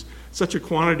pictures. Such a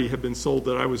quantity had been sold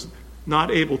that I was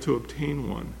not able to obtain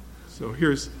one. So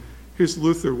here's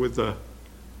Luther with the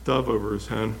dove over his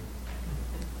head.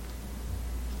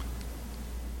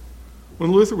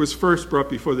 When Luther was first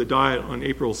brought before the Diet on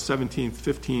April 17,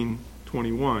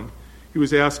 1521, he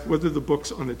was asked whether the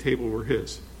books on the table were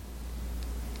his.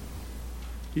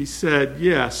 He said,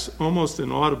 yes, almost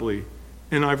inaudibly,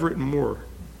 and I've written more.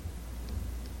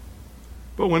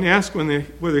 But when asked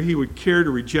whether he would care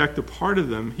to reject a part of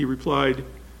them, he replied,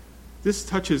 this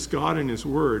touches God and his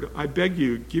word. I beg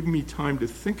you, give me time to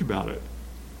think about it.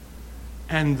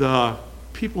 And the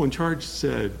people in charge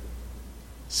said,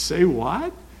 say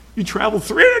what? You traveled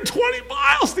 320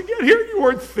 miles to get here and you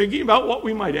weren't thinking about what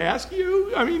we might ask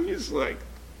you? I mean, it's like,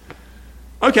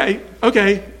 okay,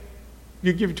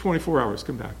 you give you 24 hours,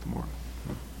 come back tomorrow.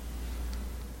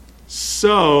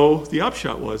 So the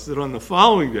upshot was that on the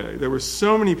following day, there were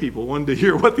so many people wanting to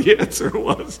hear what the answer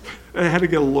was, and I had to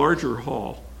get a larger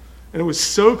hall. And it was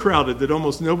so crowded that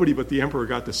almost nobody but the emperor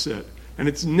got to sit. And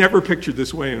it's never pictured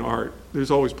this way in art.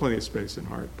 There's always plenty of space in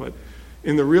art. But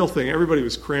in the real thing, everybody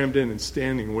was crammed in and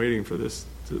standing, waiting for this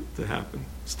to happen.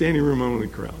 Standing room only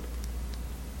crowd.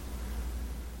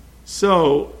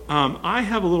 So I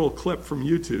have a little clip from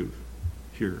YouTube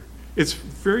here. It's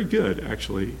very good,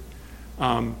 actually.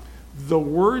 The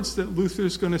words that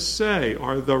Luther's going to say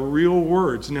are the real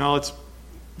words. Now,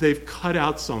 they've cut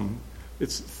out some.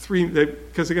 It's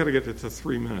because they got to get it to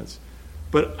 3 minutes.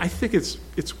 But I think it's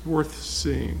worth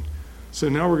seeing. So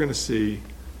now we're going to see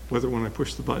whether when I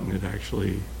push the button it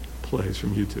actually plays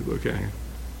from YouTube, okay?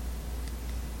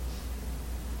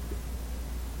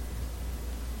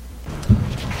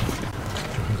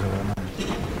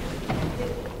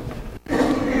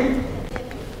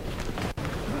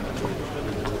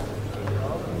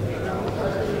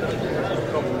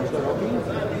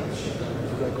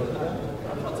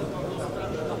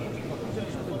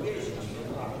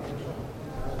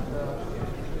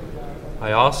 I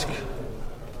ask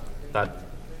that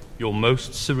your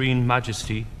most serene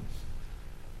majesty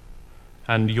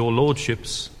and your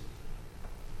lordships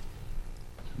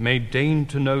may deign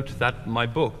to note that my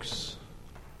books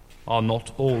are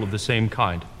not all of the same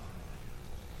kind.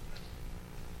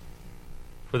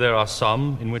 For there are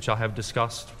some in which I have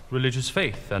discussed religious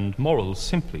faith and morals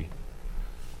simply,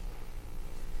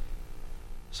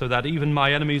 so that even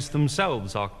my enemies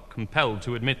themselves are compelled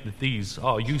to admit that these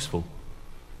are useful.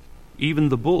 Even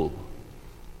the bull,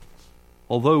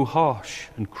 although harsh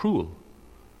and cruel,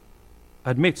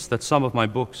 admits that some of my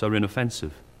books are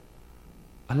inoffensive.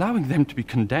 Allowing them to be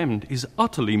condemned is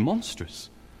utterly monstrous.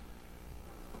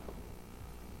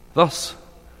 Thus,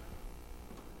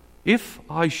 if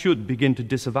I should begin to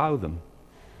disavow them,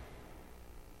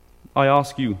 I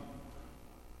ask you,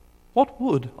 what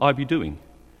would I be doing?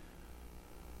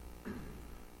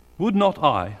 Would not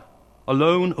I,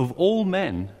 alone of all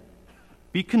men,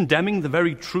 be condemning the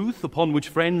very truth upon which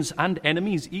friends and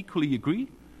enemies equally agree?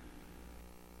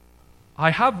 I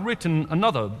have written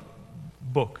another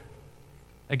book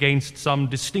against some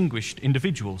distinguished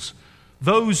individuals,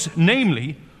 those,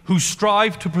 namely, who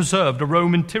strive to preserve the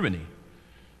Roman tyranny.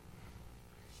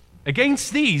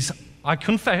 Against these, I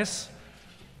confess,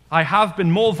 I have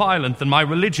been more violent than my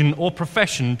religion or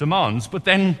profession demands, but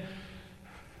then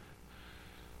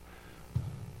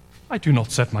I do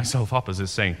not set myself up as a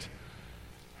saint.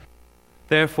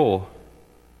 Therefore,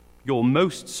 your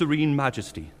most serene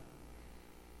majesty,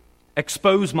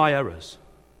 expose my errors.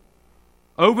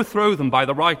 Overthrow them by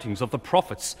the writings of the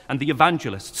prophets and the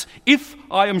evangelists. If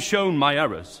I am shown my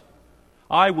errors,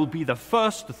 I will be the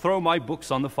first to throw my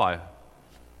books on the fire.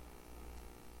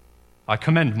 I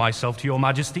commend myself to your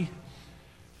majesty,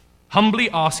 humbly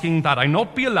asking that I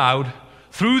not be allowed,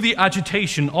 through the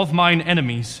agitation of mine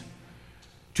enemies,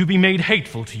 to be made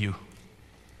hateful to you.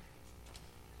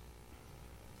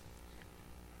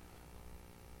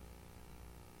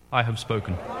 I have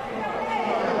spoken.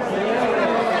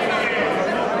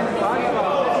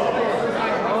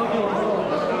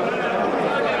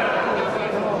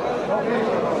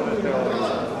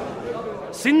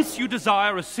 Since you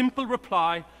desire a simple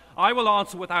reply, I will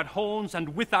answer without horns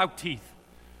and without teeth.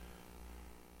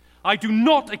 I do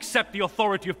not accept the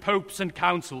authority of popes and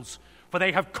councils, for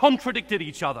they have contradicted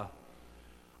each other.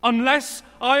 Unless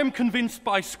I am convinced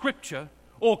by Scripture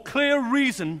or clear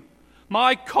reason,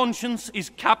 my conscience is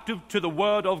captive to the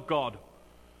word of God.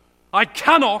 I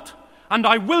cannot and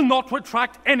I will not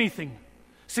retract anything,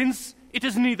 since it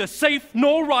is neither safe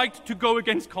nor right to go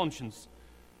against conscience.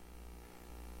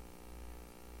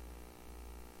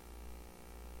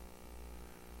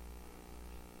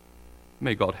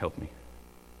 May God help me.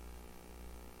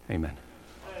 Amen.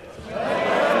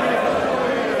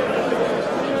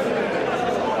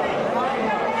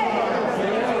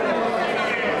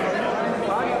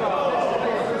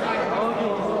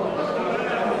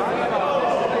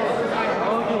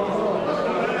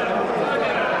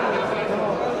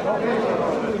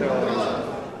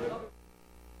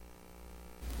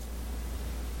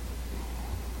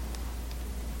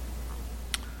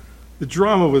 The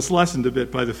drama was lessened a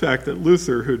bit by the fact that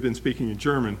Luther, who had been speaking in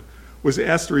German, was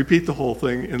asked to repeat the whole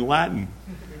thing in Latin.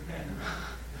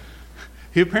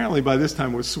 He apparently by this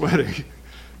time was sweating,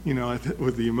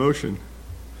 with the emotion.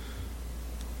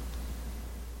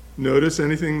 Notice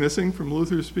anything missing from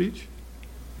Luther's speech?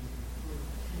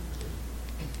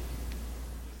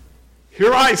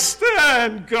 Here I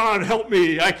stand, God help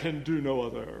me, I can do no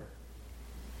other.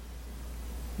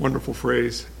 Wonderful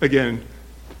phrase. Again,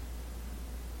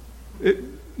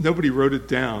 nobody wrote it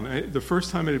down. The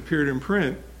first time it appeared in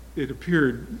print,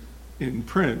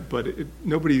 but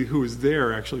nobody who was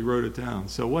there actually wrote it down.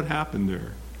 So what happened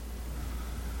there?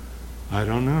 I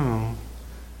don't know.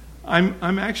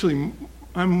 I'm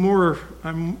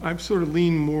sort of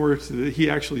lean more to that he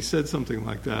actually said something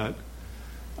like that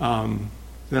than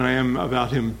I am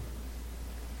about him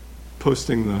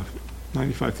posting the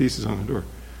 95 Theses on the door.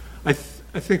 I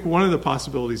think one of the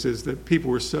possibilities is that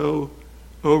people were so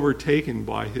overtaken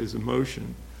by his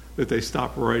emotion that they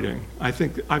stopped writing. I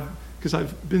think because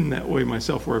I've been that way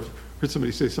myself, where I've heard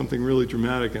somebody say something really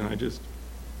dramatic and I just,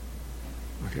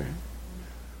 okay.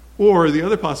 Or the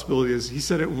other possibility is he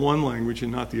said it in one language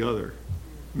and not the other.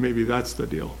 Maybe that's the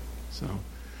deal. So,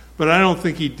 but I don't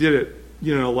think he did it,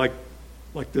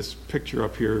 like this picture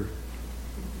up here.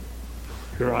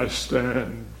 Here I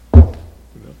stand.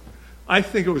 I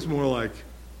think it was more like,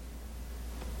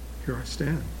 here I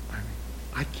stand.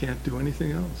 I can't do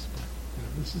anything else. But,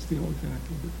 this is the only thing I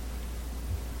can do.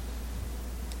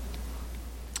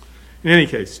 In any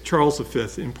case, Charles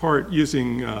V, in part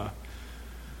using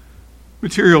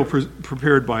material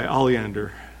prepared by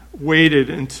Aleander, waited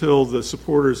until the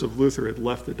supporters of Luther had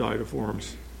left the Diet of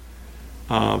Worms,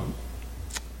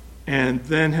 and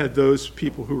then had those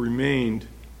people who remained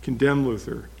condemn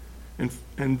Luther.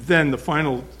 And then the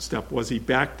final step was he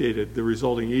backdated the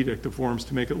resulting Edict of Worms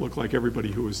to make it look like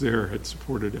everybody who was there had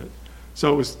supported it.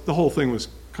 So the whole thing was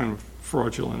kind of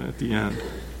fraudulent at the end.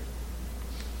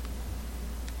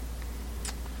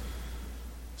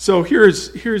 So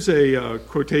here's a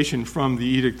quotation from the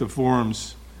Edict of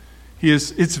Worms.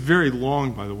 It's very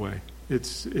long, by the way.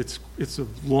 It's a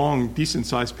long,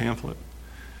 decent-sized pamphlet.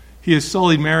 He has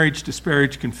sullied marriage,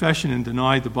 disparaged confession, and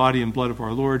denied the body and blood of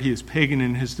our Lord. He is pagan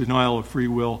in his denial of free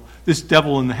will. This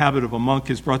devil in the habit of a monk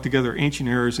has brought together ancient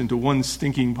errors into one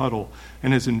stinking puddle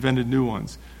and has invented new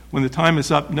ones. When the time is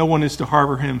up, no one is to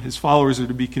harbor him. His followers are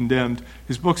to be condemned.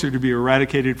 His books are to be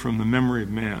eradicated from the memory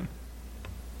of man.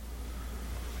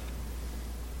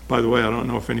 By the way, I don't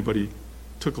know if anybody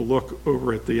took a look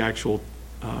over at the actual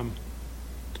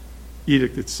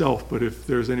edict itself, but if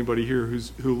there's anybody here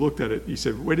who looked at it, he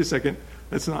said, wait a second,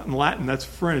 that's not in Latin, that's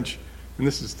French, and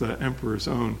this is the emperor's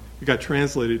own. It got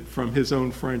translated from his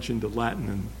own French into Latin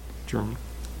and German.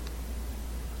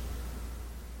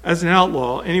 As an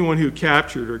outlaw, anyone who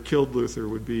captured or killed Luther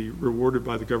would be rewarded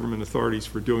by the government authorities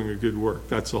for doing a good work.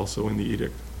 That's also in the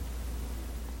edict.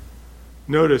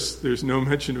 Notice there's no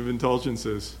mention of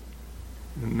indulgences,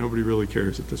 and nobody really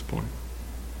cares at this point.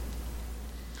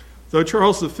 Though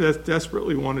Charles V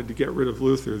desperately wanted to get rid of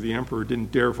Luther, the emperor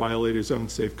didn't dare violate his own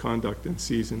safe conduct and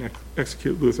seize and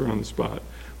execute Luther on the spot,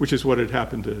 which is what had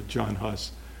happened to John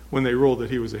Huss. When they ruled that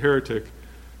he was a heretic,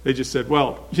 they just said,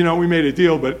 well, we made a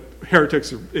deal, but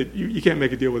heretics, you can't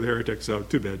make a deal with a heretic, so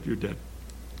too bad, you're dead.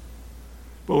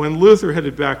 But when Luther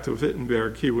headed back to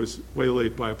Wittenberg, he was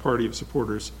waylaid by a party of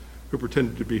supporters who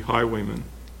pretended to be highwaymen.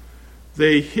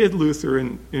 They hid Luther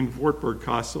in Wartburg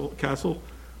Castle,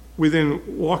 within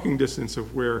walking distance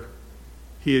of where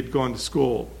he had gone to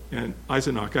school. And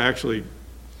Eisenach, I actually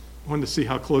wanted to see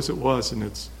how close it was, and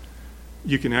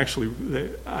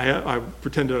I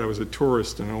pretended I was a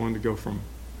tourist and I wanted to go from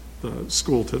the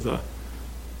school to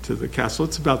the castle.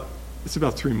 It's about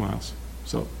 3 miles,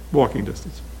 so walking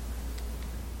distance.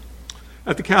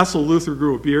 At the castle, Luther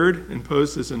grew a beard and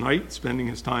posed as a knight, spending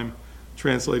his time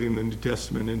translating the New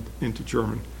Testament into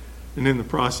German, and in the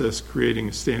process creating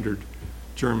a standard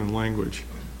German language.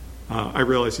 I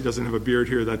realize he doesn't have a beard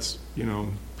here. That's,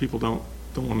 people don't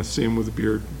want to see him with a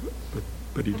beard,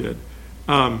 but he did.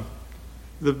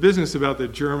 The business about the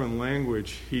German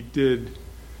language, he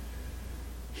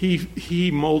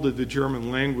molded the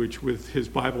German language with his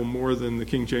Bible more than the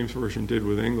King James Version did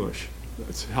with English.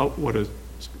 That's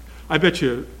I bet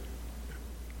you,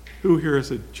 who here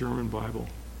has a German Bible?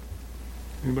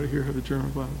 Anybody here have a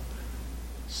German Bible?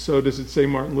 So does it say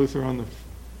Martin Luther on the...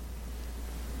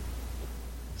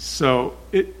 So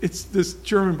it's this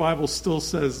German Bible still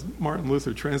says Martin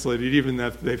Luther translated, even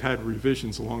if they've had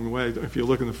revisions along the way. If you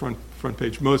look in the front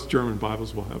page, most German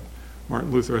Bibles will have Martin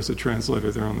Luther as a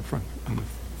translator there on the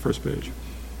first page.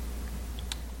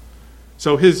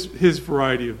 So his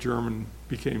variety of German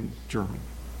became German.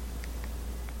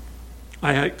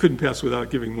 I couldn't pass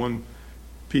without giving one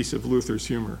piece of Luther's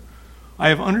humor. I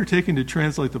have undertaken to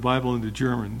translate the Bible into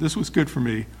German. This was good for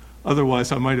me.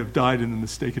 Otherwise, I might have died in the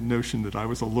mistaken notion that I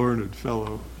was a learned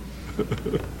fellow.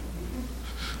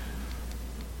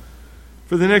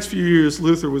 For the next few years,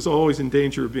 Luther was always in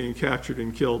danger of being captured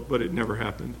and killed, but it never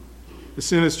happened. As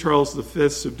soon as Charles V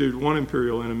subdued one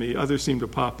imperial enemy, others seemed to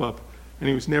pop up, and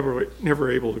he was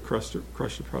never able to crush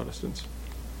the Protestants.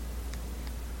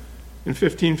 In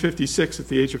 1556, at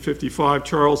the age of 55,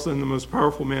 Charles, then the most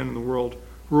powerful man in the world,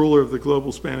 ruler of the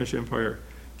global Spanish Empire,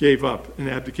 gave up and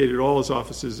abdicated all his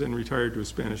offices and retired to a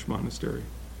Spanish monastery.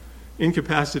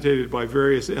 Incapacitated by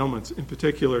various ailments, in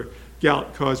particular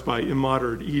gout caused by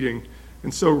immoderate eating,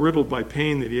 and so riddled by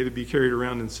pain that he had to be carried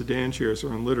around in sedan chairs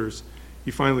or on litters, he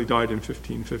finally died in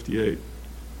 1558.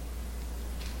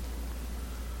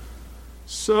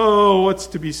 So, what's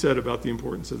to be said about the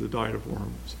importance of the Diet of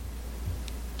Worms?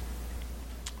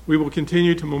 We will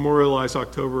continue to memorialize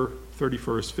October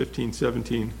 31st,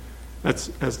 1517,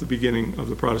 as the beginning of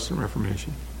the Protestant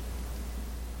Reformation.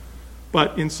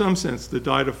 But in some sense, the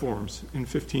Diet of Worms in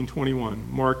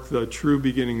 1521 marked the true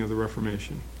beginning of the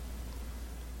Reformation.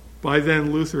 By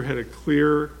then, Luther had a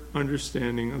clear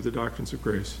understanding of the doctrines of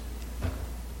grace.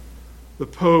 The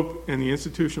Pope and the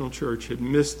institutional church had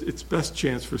missed its best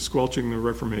chance for squelching the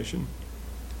Reformation.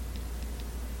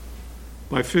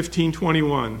 By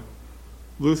 1521,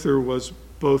 Luther was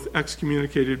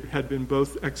had been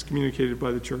both excommunicated by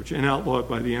the church and outlawed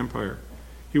by the empire.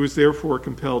 He was therefore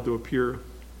compelled to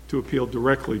appeal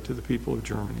directly to the people of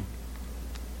Germany.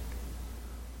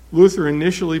 Luther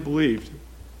initially believed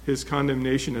his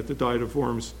condemnation at the Diet of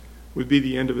Worms would be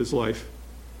the end of his life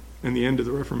and the end of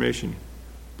the Reformation,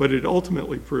 but it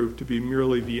ultimately proved to be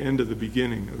merely the end of the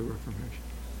beginning of the Reformation.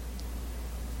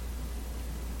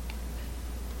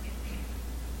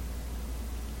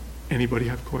 Anybody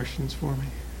have questions for me?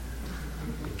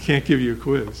 Can't give you a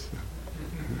quiz.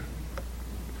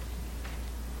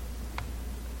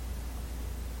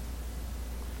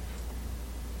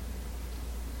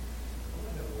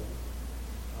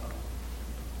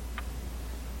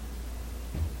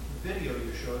 The video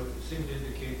you showed seemed to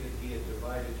indicate that he had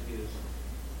divided his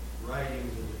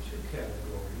writings into two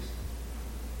categories,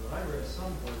 but I read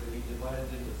somewhere that he divided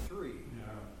into three.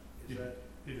 He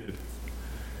did.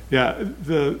 Yeah,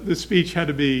 the speech had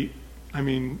to be,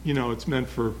 it's meant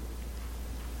for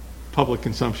public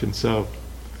consumption, so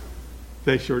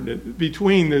they shortened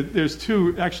it. There's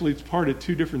two, actually it's part of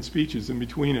two different speeches in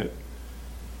between it.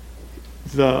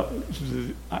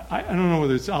 I don't know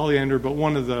whether it's Aleander, but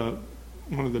one of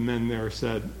the men there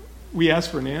said, we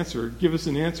asked for an answer, give us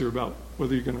an answer about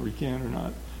whether you're going to recant or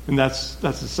not. And that's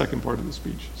the second part of the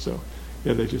speech. So,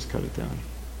 yeah, they just cut it down.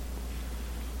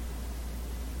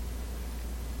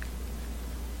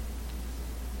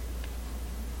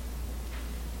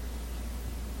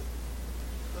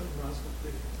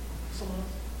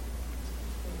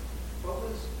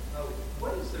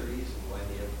 What is the reason why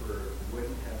the emperor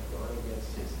wouldn't have gone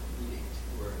against his edict,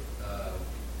 or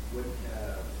wouldn't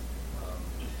have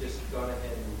just gone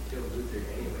ahead and killed Luther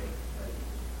anyway?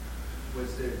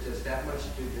 Was there just that much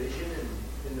division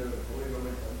in the Holy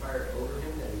Roman Empire over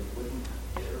him that he wouldn't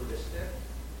dare risk that?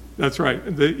 That's right.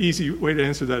 The easy way to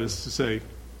answer that is to say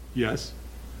yes.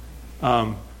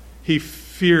 He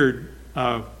feared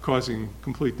causing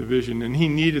complete division, and he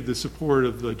needed the support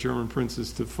of the German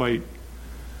princes to fight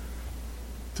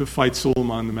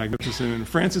Suleiman the Magnificent and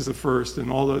Francis I,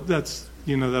 and all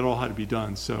that all had to be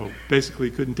done. So basically,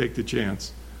 he couldn't take the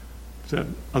chance.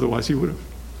 Otherwise, he would have.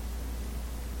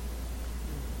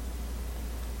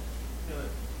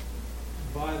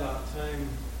 By that time,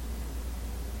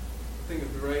 I think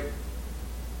it'd be right.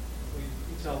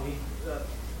 You tell me that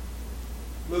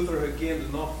Luther had gained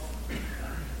enough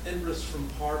interest from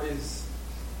parties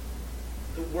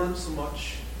that weren't so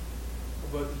much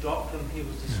about the doctrine he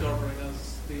was discovering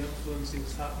as the influence he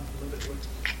was having politically.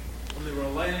 And they were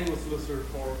aligning with Luther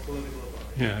for political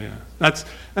advantage. Yeah.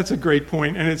 That's a great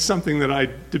point, and it's something that I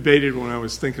debated when I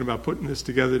was thinking about putting this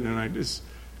together tonight.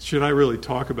 Should I really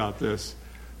talk about this?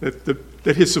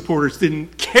 That his supporters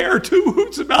didn't care two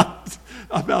hoots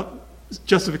about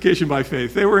justification by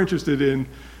faith. They were interested in,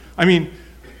 I mean,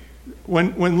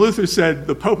 when Luther said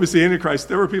the Pope is the Antichrist,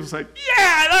 there were people saying,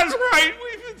 yeah, that's right,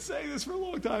 we've been saying this for a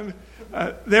long time.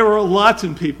 There were lots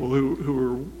of people who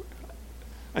were,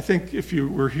 I think if you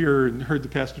were here and heard the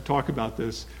pastor talk about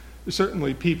this, there's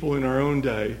certainly people in our own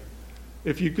day,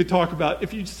 if you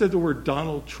said the word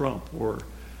Donald Trump or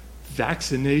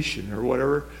vaccination or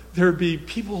whatever, there'd be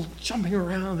people jumping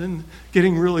around and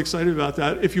getting really excited about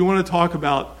that. If you want to talk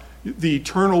about the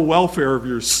eternal welfare of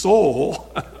your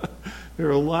soul, there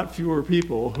are a lot fewer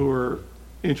people who are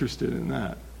interested in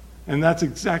that. And that's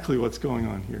exactly what's going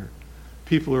on here.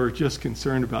 People are just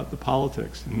concerned about the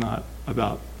politics and not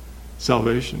about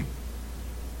salvation.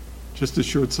 Just as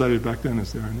short-sighted back then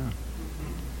as they are now.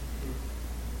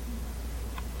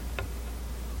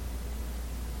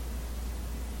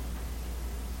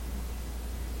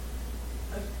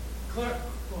 Claire,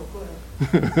 go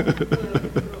ahead.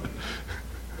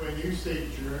 When you say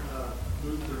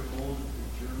Luther molded the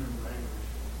German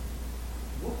language,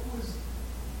 what was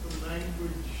the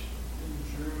language in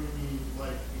Germany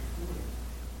like before?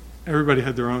 Everybody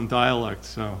had their own dialect,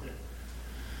 so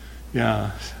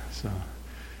yeah. So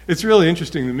it's really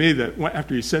interesting to me that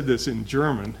after he said this in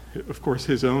German, of course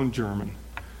his own German,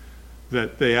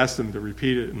 that they asked him to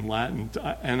repeat it in Latin,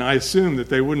 and I assume that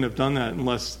they wouldn't have done that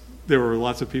unless there were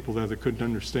lots of people there that couldn't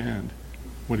understand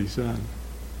what he said.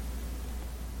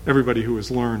 Everybody who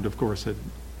was learned, of course,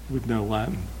 would know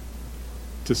Latin,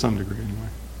 to some degree anyway.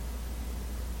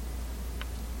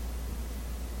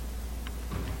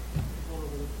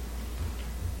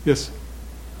 Yes?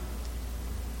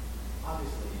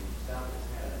 Obviously, South has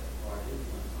had a large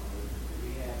influence on Luther. Do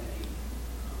we have any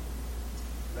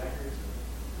records of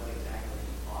what exactly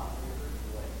he thought Luther,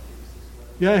 what his thesis was?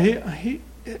 Yeah, he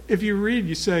if you read,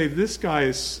 you say this guy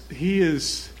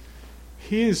he's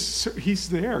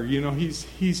there. You know,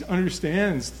 he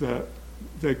understands that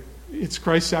it's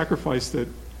Christ's sacrifice that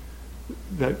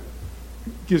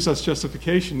gives us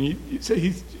justification. You say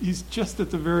he's just at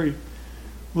the very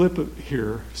lip of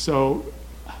here. So,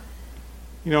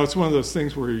 you know, it's one of those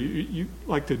things where you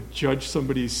like to judge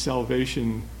somebody's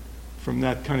salvation from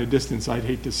that kind of distance. I'd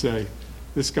hate to say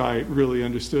this guy really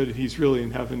understood it. He's really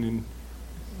in heaven, and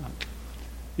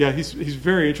yeah, he's a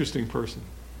very interesting person.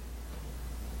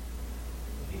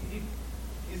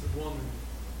 He's the one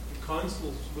who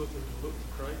counsels Luther to look to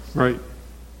Christ.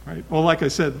 Right. Well, like I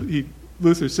said,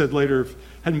 Luther said later, if it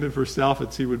hadn't been for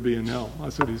Staupitz, he would be in hell.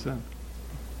 That's what he said.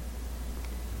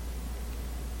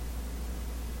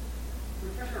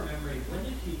 Refresh our memory, when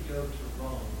did he go to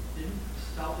Rome? Didn't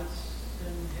Staupitz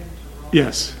send him to Rome?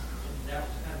 Yes. And that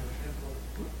was kind of a pivotal.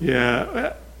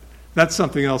 Yeah, that's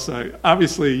something else.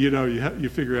 Obviously, you know, you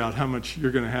figure out how much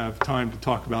you're going to have time to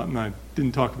talk about, and I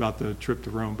didn't talk about the trip to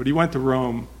Rome. But he went to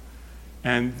Rome,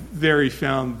 and there he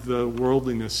found the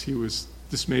worldliness. He was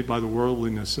dismayed by the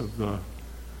worldliness of the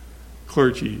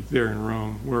clergy there in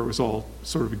Rome, where it was all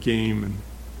sort of a game. And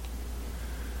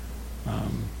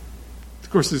of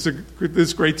course, there's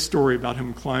this great story about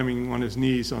him climbing on his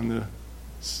knees on the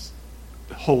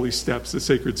holy steps, the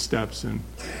sacred steps,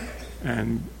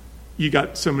 and you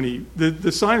got so many.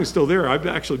 The sign is still there. I've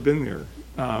actually been there.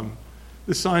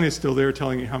 The sign is still there,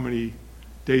 telling you how many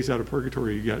days out of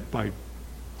purgatory you get by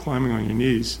climbing on your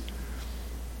knees.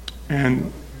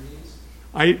 And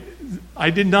I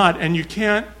did not. And you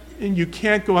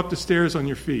can't go up the stairs on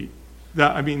your feet.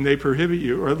 They prohibit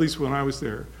you, or at least when I was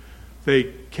there,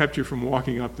 they kept you from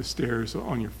walking up the stairs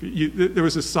on your feet. There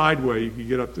was a side way you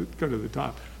could go to the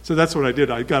top. So that's what I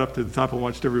did. I got up to the top and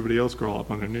watched everybody else crawl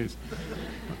up on their knees.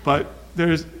 But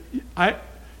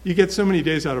you get so many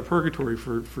days out of purgatory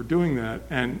for doing that.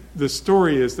 And the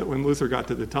story is that when Luther got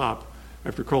to the top,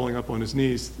 after crawling up on his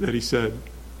knees, that he said,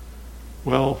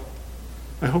 well,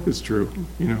 I hope it's true.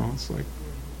 You know, it's like...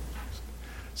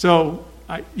 So,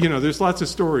 there's lots of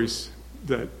stories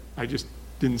that I just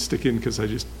didn't stick in because I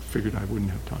just figured I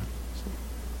wouldn't have time. So.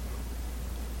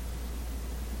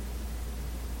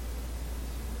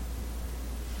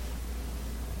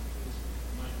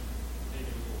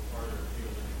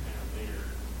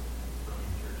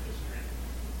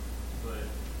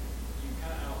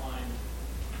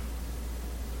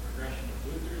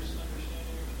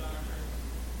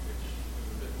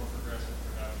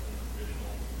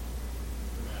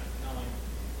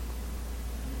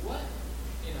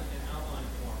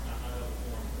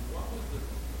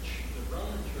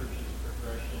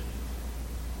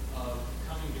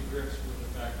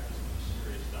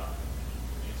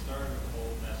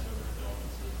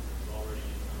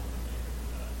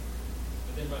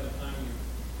 then by the time you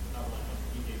outline what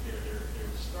you get there, they're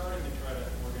starting to try to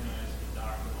organize the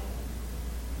doctrinal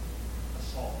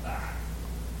assault back.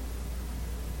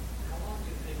 How long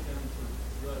did it take them to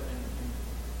run, and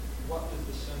what was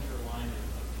the center line of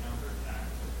counterattack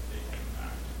that they came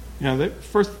back? Yeah, the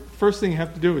first thing you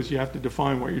have to do is you have to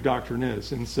define what your doctrine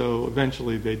is, and so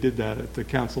eventually they did that at the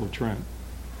Council of Trent.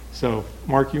 So,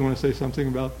 Mark, you want to say something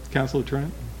about the Council of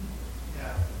Trent?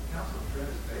 Yeah, the Council of Trent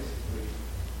is basically,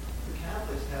 the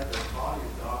Catholics had their body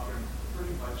of doctrine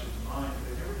pretty much in mind.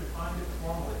 They never defined it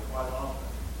formally quite often.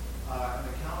 And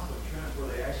the Council of Trent,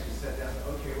 where they actually sat down and said,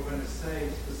 okay, we're going to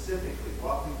say specifically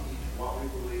what we teach, what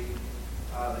we believe.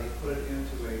 They put it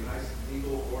into a nice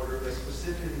legal order. They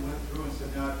specifically went through and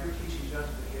said, now, if you're teaching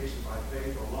justification by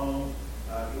faith alone,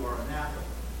 you are anathema.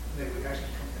 They would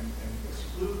actually come and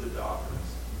exclude the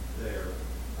doctrines there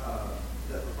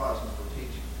that the Protestants were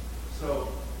teaching. So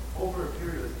over a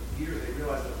period of years, they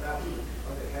realized that that was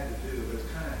what they had to do, but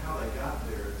it's kind of how they got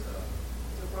there. It's a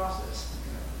process.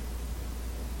 You know.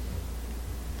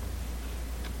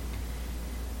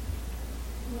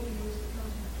 What do you use the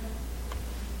Council of Trent?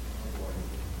 Oh boy.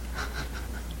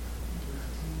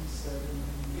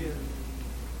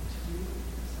 1572.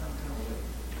 Sounds kind of late.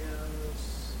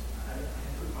 I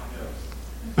put my notes.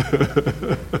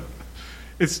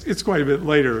 It's quite a bit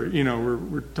later. You know,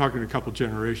 we're talking a couple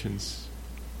generations,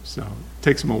 so it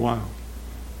takes them a while.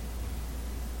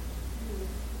 You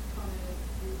commented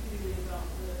repeatedly about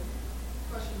the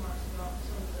question marks about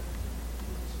some of the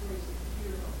stories that you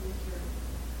hear about Luther.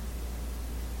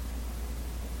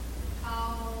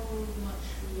 How much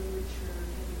literature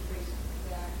can you trace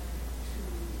back to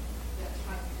that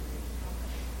time period? How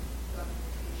much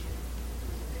documentation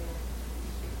is available?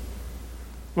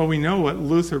 Well, we know what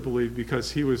Luther believed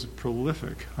because he was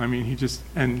prolific. I mean, he just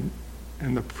and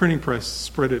the printing press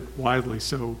spread it widely.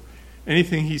 So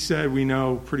anything he said, we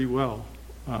know pretty well.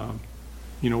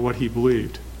 You know what he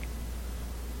believed.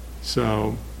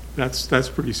 So that's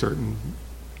pretty certain.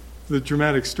 The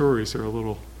dramatic stories are a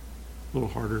little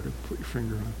harder to put your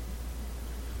finger on.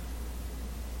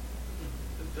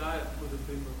 The diet would have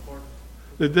been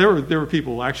recorded. There were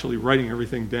people actually writing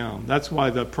everything down. That's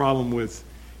why the problem with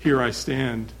Here I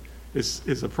Stand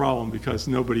is a problem, because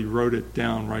nobody wrote it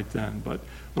down right then. But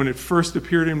when it first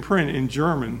appeared in print in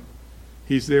German,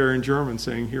 he's there in German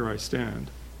saying, Here I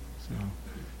Stand. So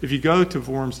if you go to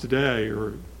Worms today,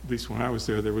 or at least when I was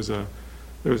there, there was a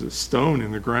stone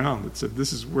in the ground that said,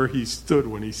 this is where he stood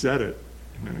when he said it.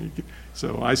 You know,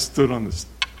 so I stood on the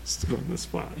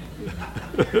spot.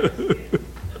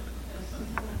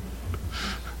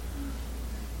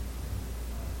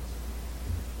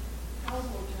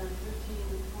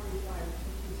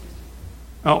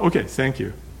 Oh, okay, thank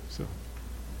you. So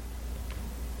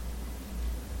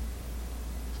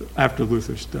after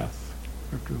Luther's death.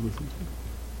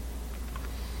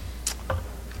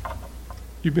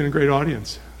 You've been a great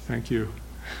audience. Thank you.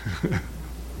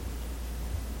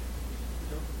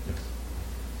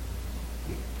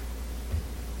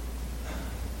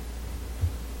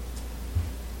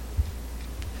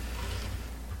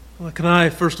 Well, can I,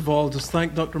 first of all, just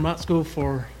thank Dr. Matsko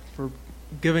for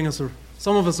giving us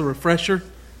some of us a refresher,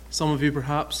 some of you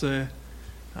perhaps a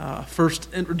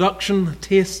first introduction, a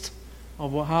taste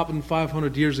of what happened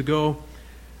 500 years ago.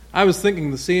 I was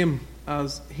thinking the same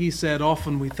as he said.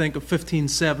 Often we think of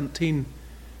 1517,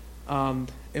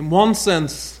 and in one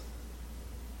sense,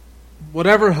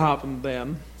 whatever happened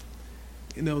then,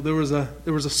 you know, there was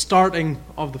a starting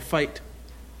of the fight.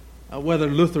 Whether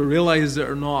Luther realized it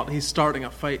or not, he's starting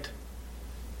a fight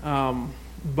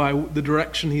by the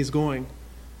direction he's going.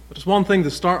 But it's one thing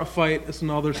to start a fight, it's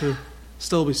another to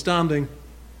still be standing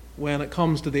when it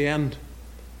comes to the end.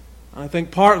 And I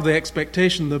think part of the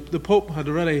expectation, the Pope he'd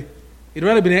already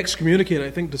been excommunicated.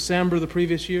 I think December the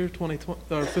previous year,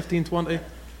 1520,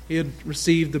 he had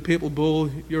received the papal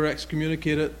bull, you're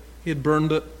excommunicated. He had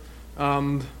burned it,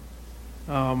 and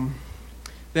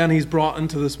then he's brought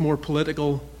into this more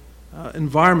political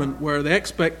environment where the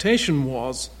expectation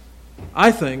was,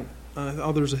 I think,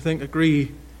 others I think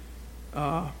agree,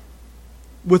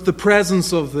 with the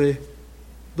presence of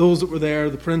those that were there,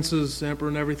 the princes, the emperor,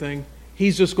 and everything,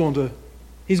 he's going to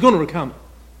recant.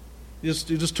 You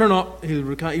just turn up, he'll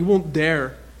recant. He won't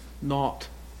dare not.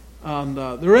 And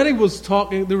there already was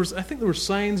talking. I think there were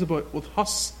signs about with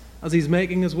Huss as he's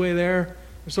making his way there.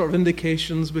 There's sort of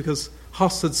indications because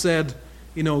Huss had said,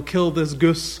 you know, kill this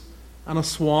goose and a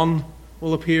swan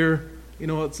will appear. You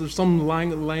know, there's some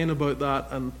line about that,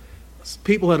 and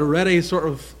people had already sort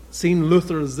of seen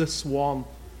Luther as this swan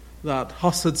that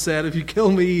Huss had said, if you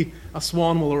kill me, a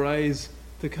swan will arise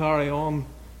to carry on.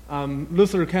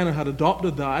 Luther kind of had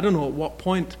adopted that. I don't know at what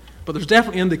point, but there's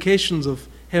definitely indications of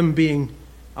him being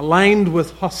aligned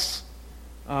with Huss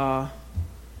at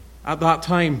that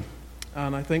time.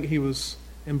 And I think he was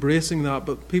embracing that.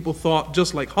 But people thought,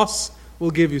 just like Huss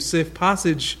will give you safe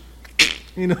passage,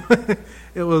 he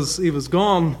was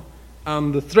gone.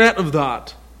 And the threat of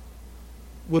that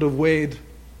would have weighed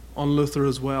on Luther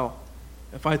as well.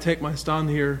 If I take my stand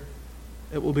here,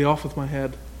 it will be off with my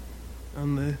head.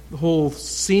 And the whole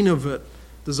scene of it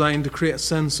designed to create a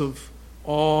sense of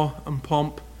awe and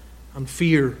pomp and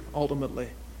fear, ultimately,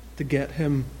 to get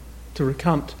him to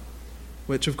recant,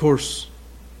 which, of course,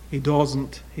 he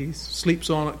doesn't. He sleeps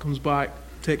on it, comes back,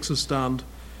 takes his stand,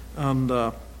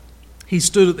 and he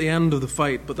stood at the end of the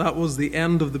fight, but that was the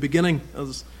end of the beginning,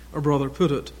 as our brother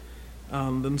put it,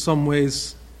 and in some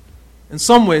ways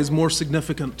more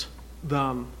significant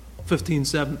than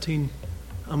 1517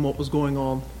 and what was going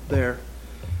on there,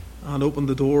 and opened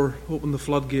the door, opened the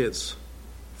floodgates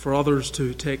for others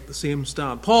to take the same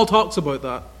stand. Paul talks about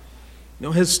that.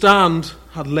 His stand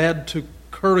had led to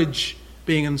courage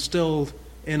being instilled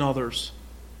in others.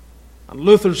 And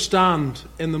Luther's stand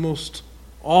in the most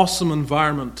awesome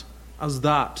environment as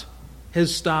that,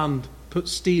 his stand put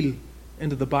steel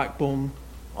into the backbone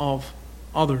of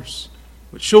others,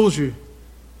 which shows you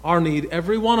our need,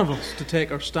 every one of us, to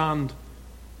take our stand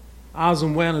as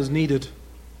and when is needed,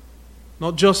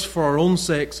 not just for our own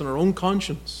sakes and our own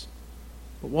conscience,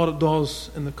 but what it does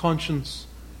in the conscience,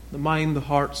 the mind, the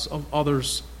hearts of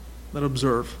others that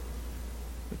observe.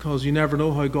 Because you never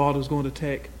know how God is going to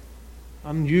take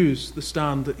and use the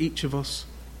stand that each of us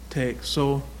takes.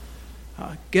 So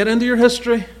get into your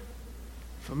history,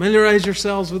 familiarize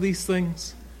yourselves with these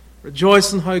things,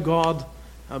 rejoice in how God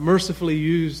mercifully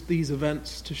used these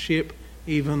events to shape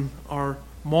even our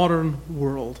modern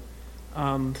world,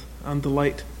 and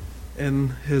delight in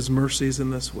His mercies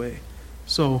in this way.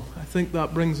 So I think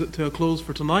that brings it to a close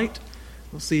for tonight.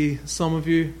 We'll see some of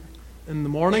you in the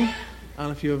morning,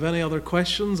 and if you have any other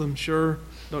questions, I'm sure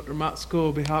Dr. Matsko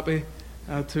will be happy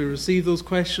to receive those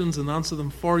questions and answer them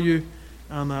for you.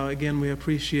 And again, we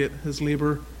appreciate his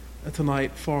labor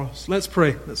tonight for us. Let's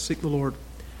pray. Let's seek the Lord.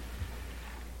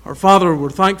 Our Father, we're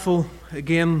thankful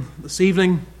again this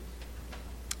evening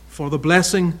for the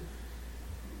blessings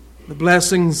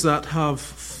that have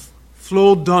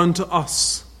flowed down to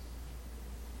us,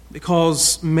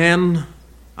 because men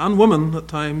and women at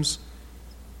times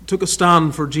took a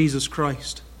stand for Jesus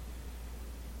Christ.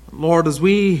 Lord, as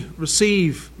we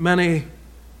receive many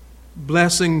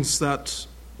blessings that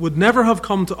would never have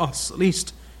come to us, at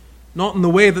least not in the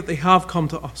way that they have come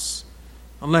to us,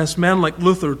 unless men like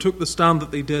Luther took the stand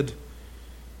that they did,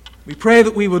 we pray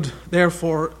that we would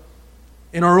therefore,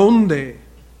 in our own day,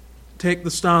 take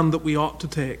the stand that we ought to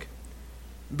take.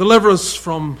 Deliver us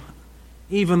from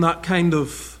even that kind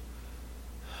of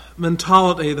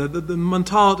mentality, the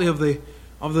mentality of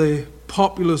the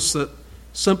populace that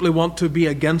simply want to be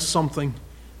against something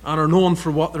and are known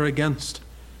for what they're against.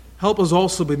 Help us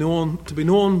also be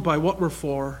known by what we're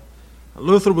for.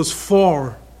 Luther was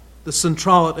for the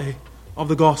centrality of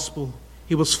the gospel.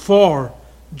 He was for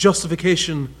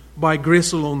justification by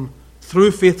grace alone,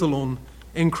 through faith alone,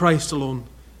 in Christ alone.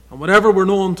 And whatever we're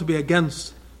known to be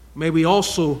against, may we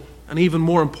also, and even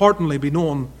more importantly, be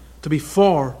known to be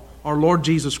for our Lord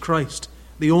Jesus Christ,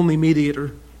 the only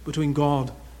mediator between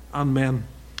God and men.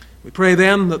 We pray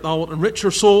then that Thou wilt enrich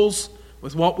our souls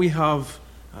with what we have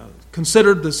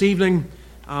considered this evening,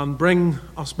 and bring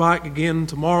us back again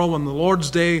tomorrow on the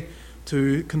Lord's Day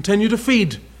to continue to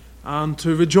feed and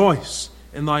to rejoice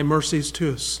in Thy mercies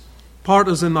to us. Part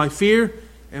us in Thy fear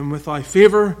and with Thy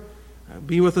favour.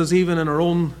 Be with us even in our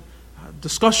own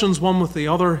discussions one with the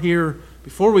other here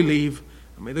before we leave.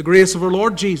 And may the grace of our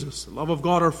Lord Jesus, the love of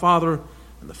God our Father,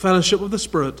 and the fellowship of the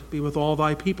Spirit be with all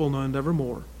Thy people now and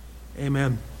evermore.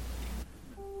 Amen.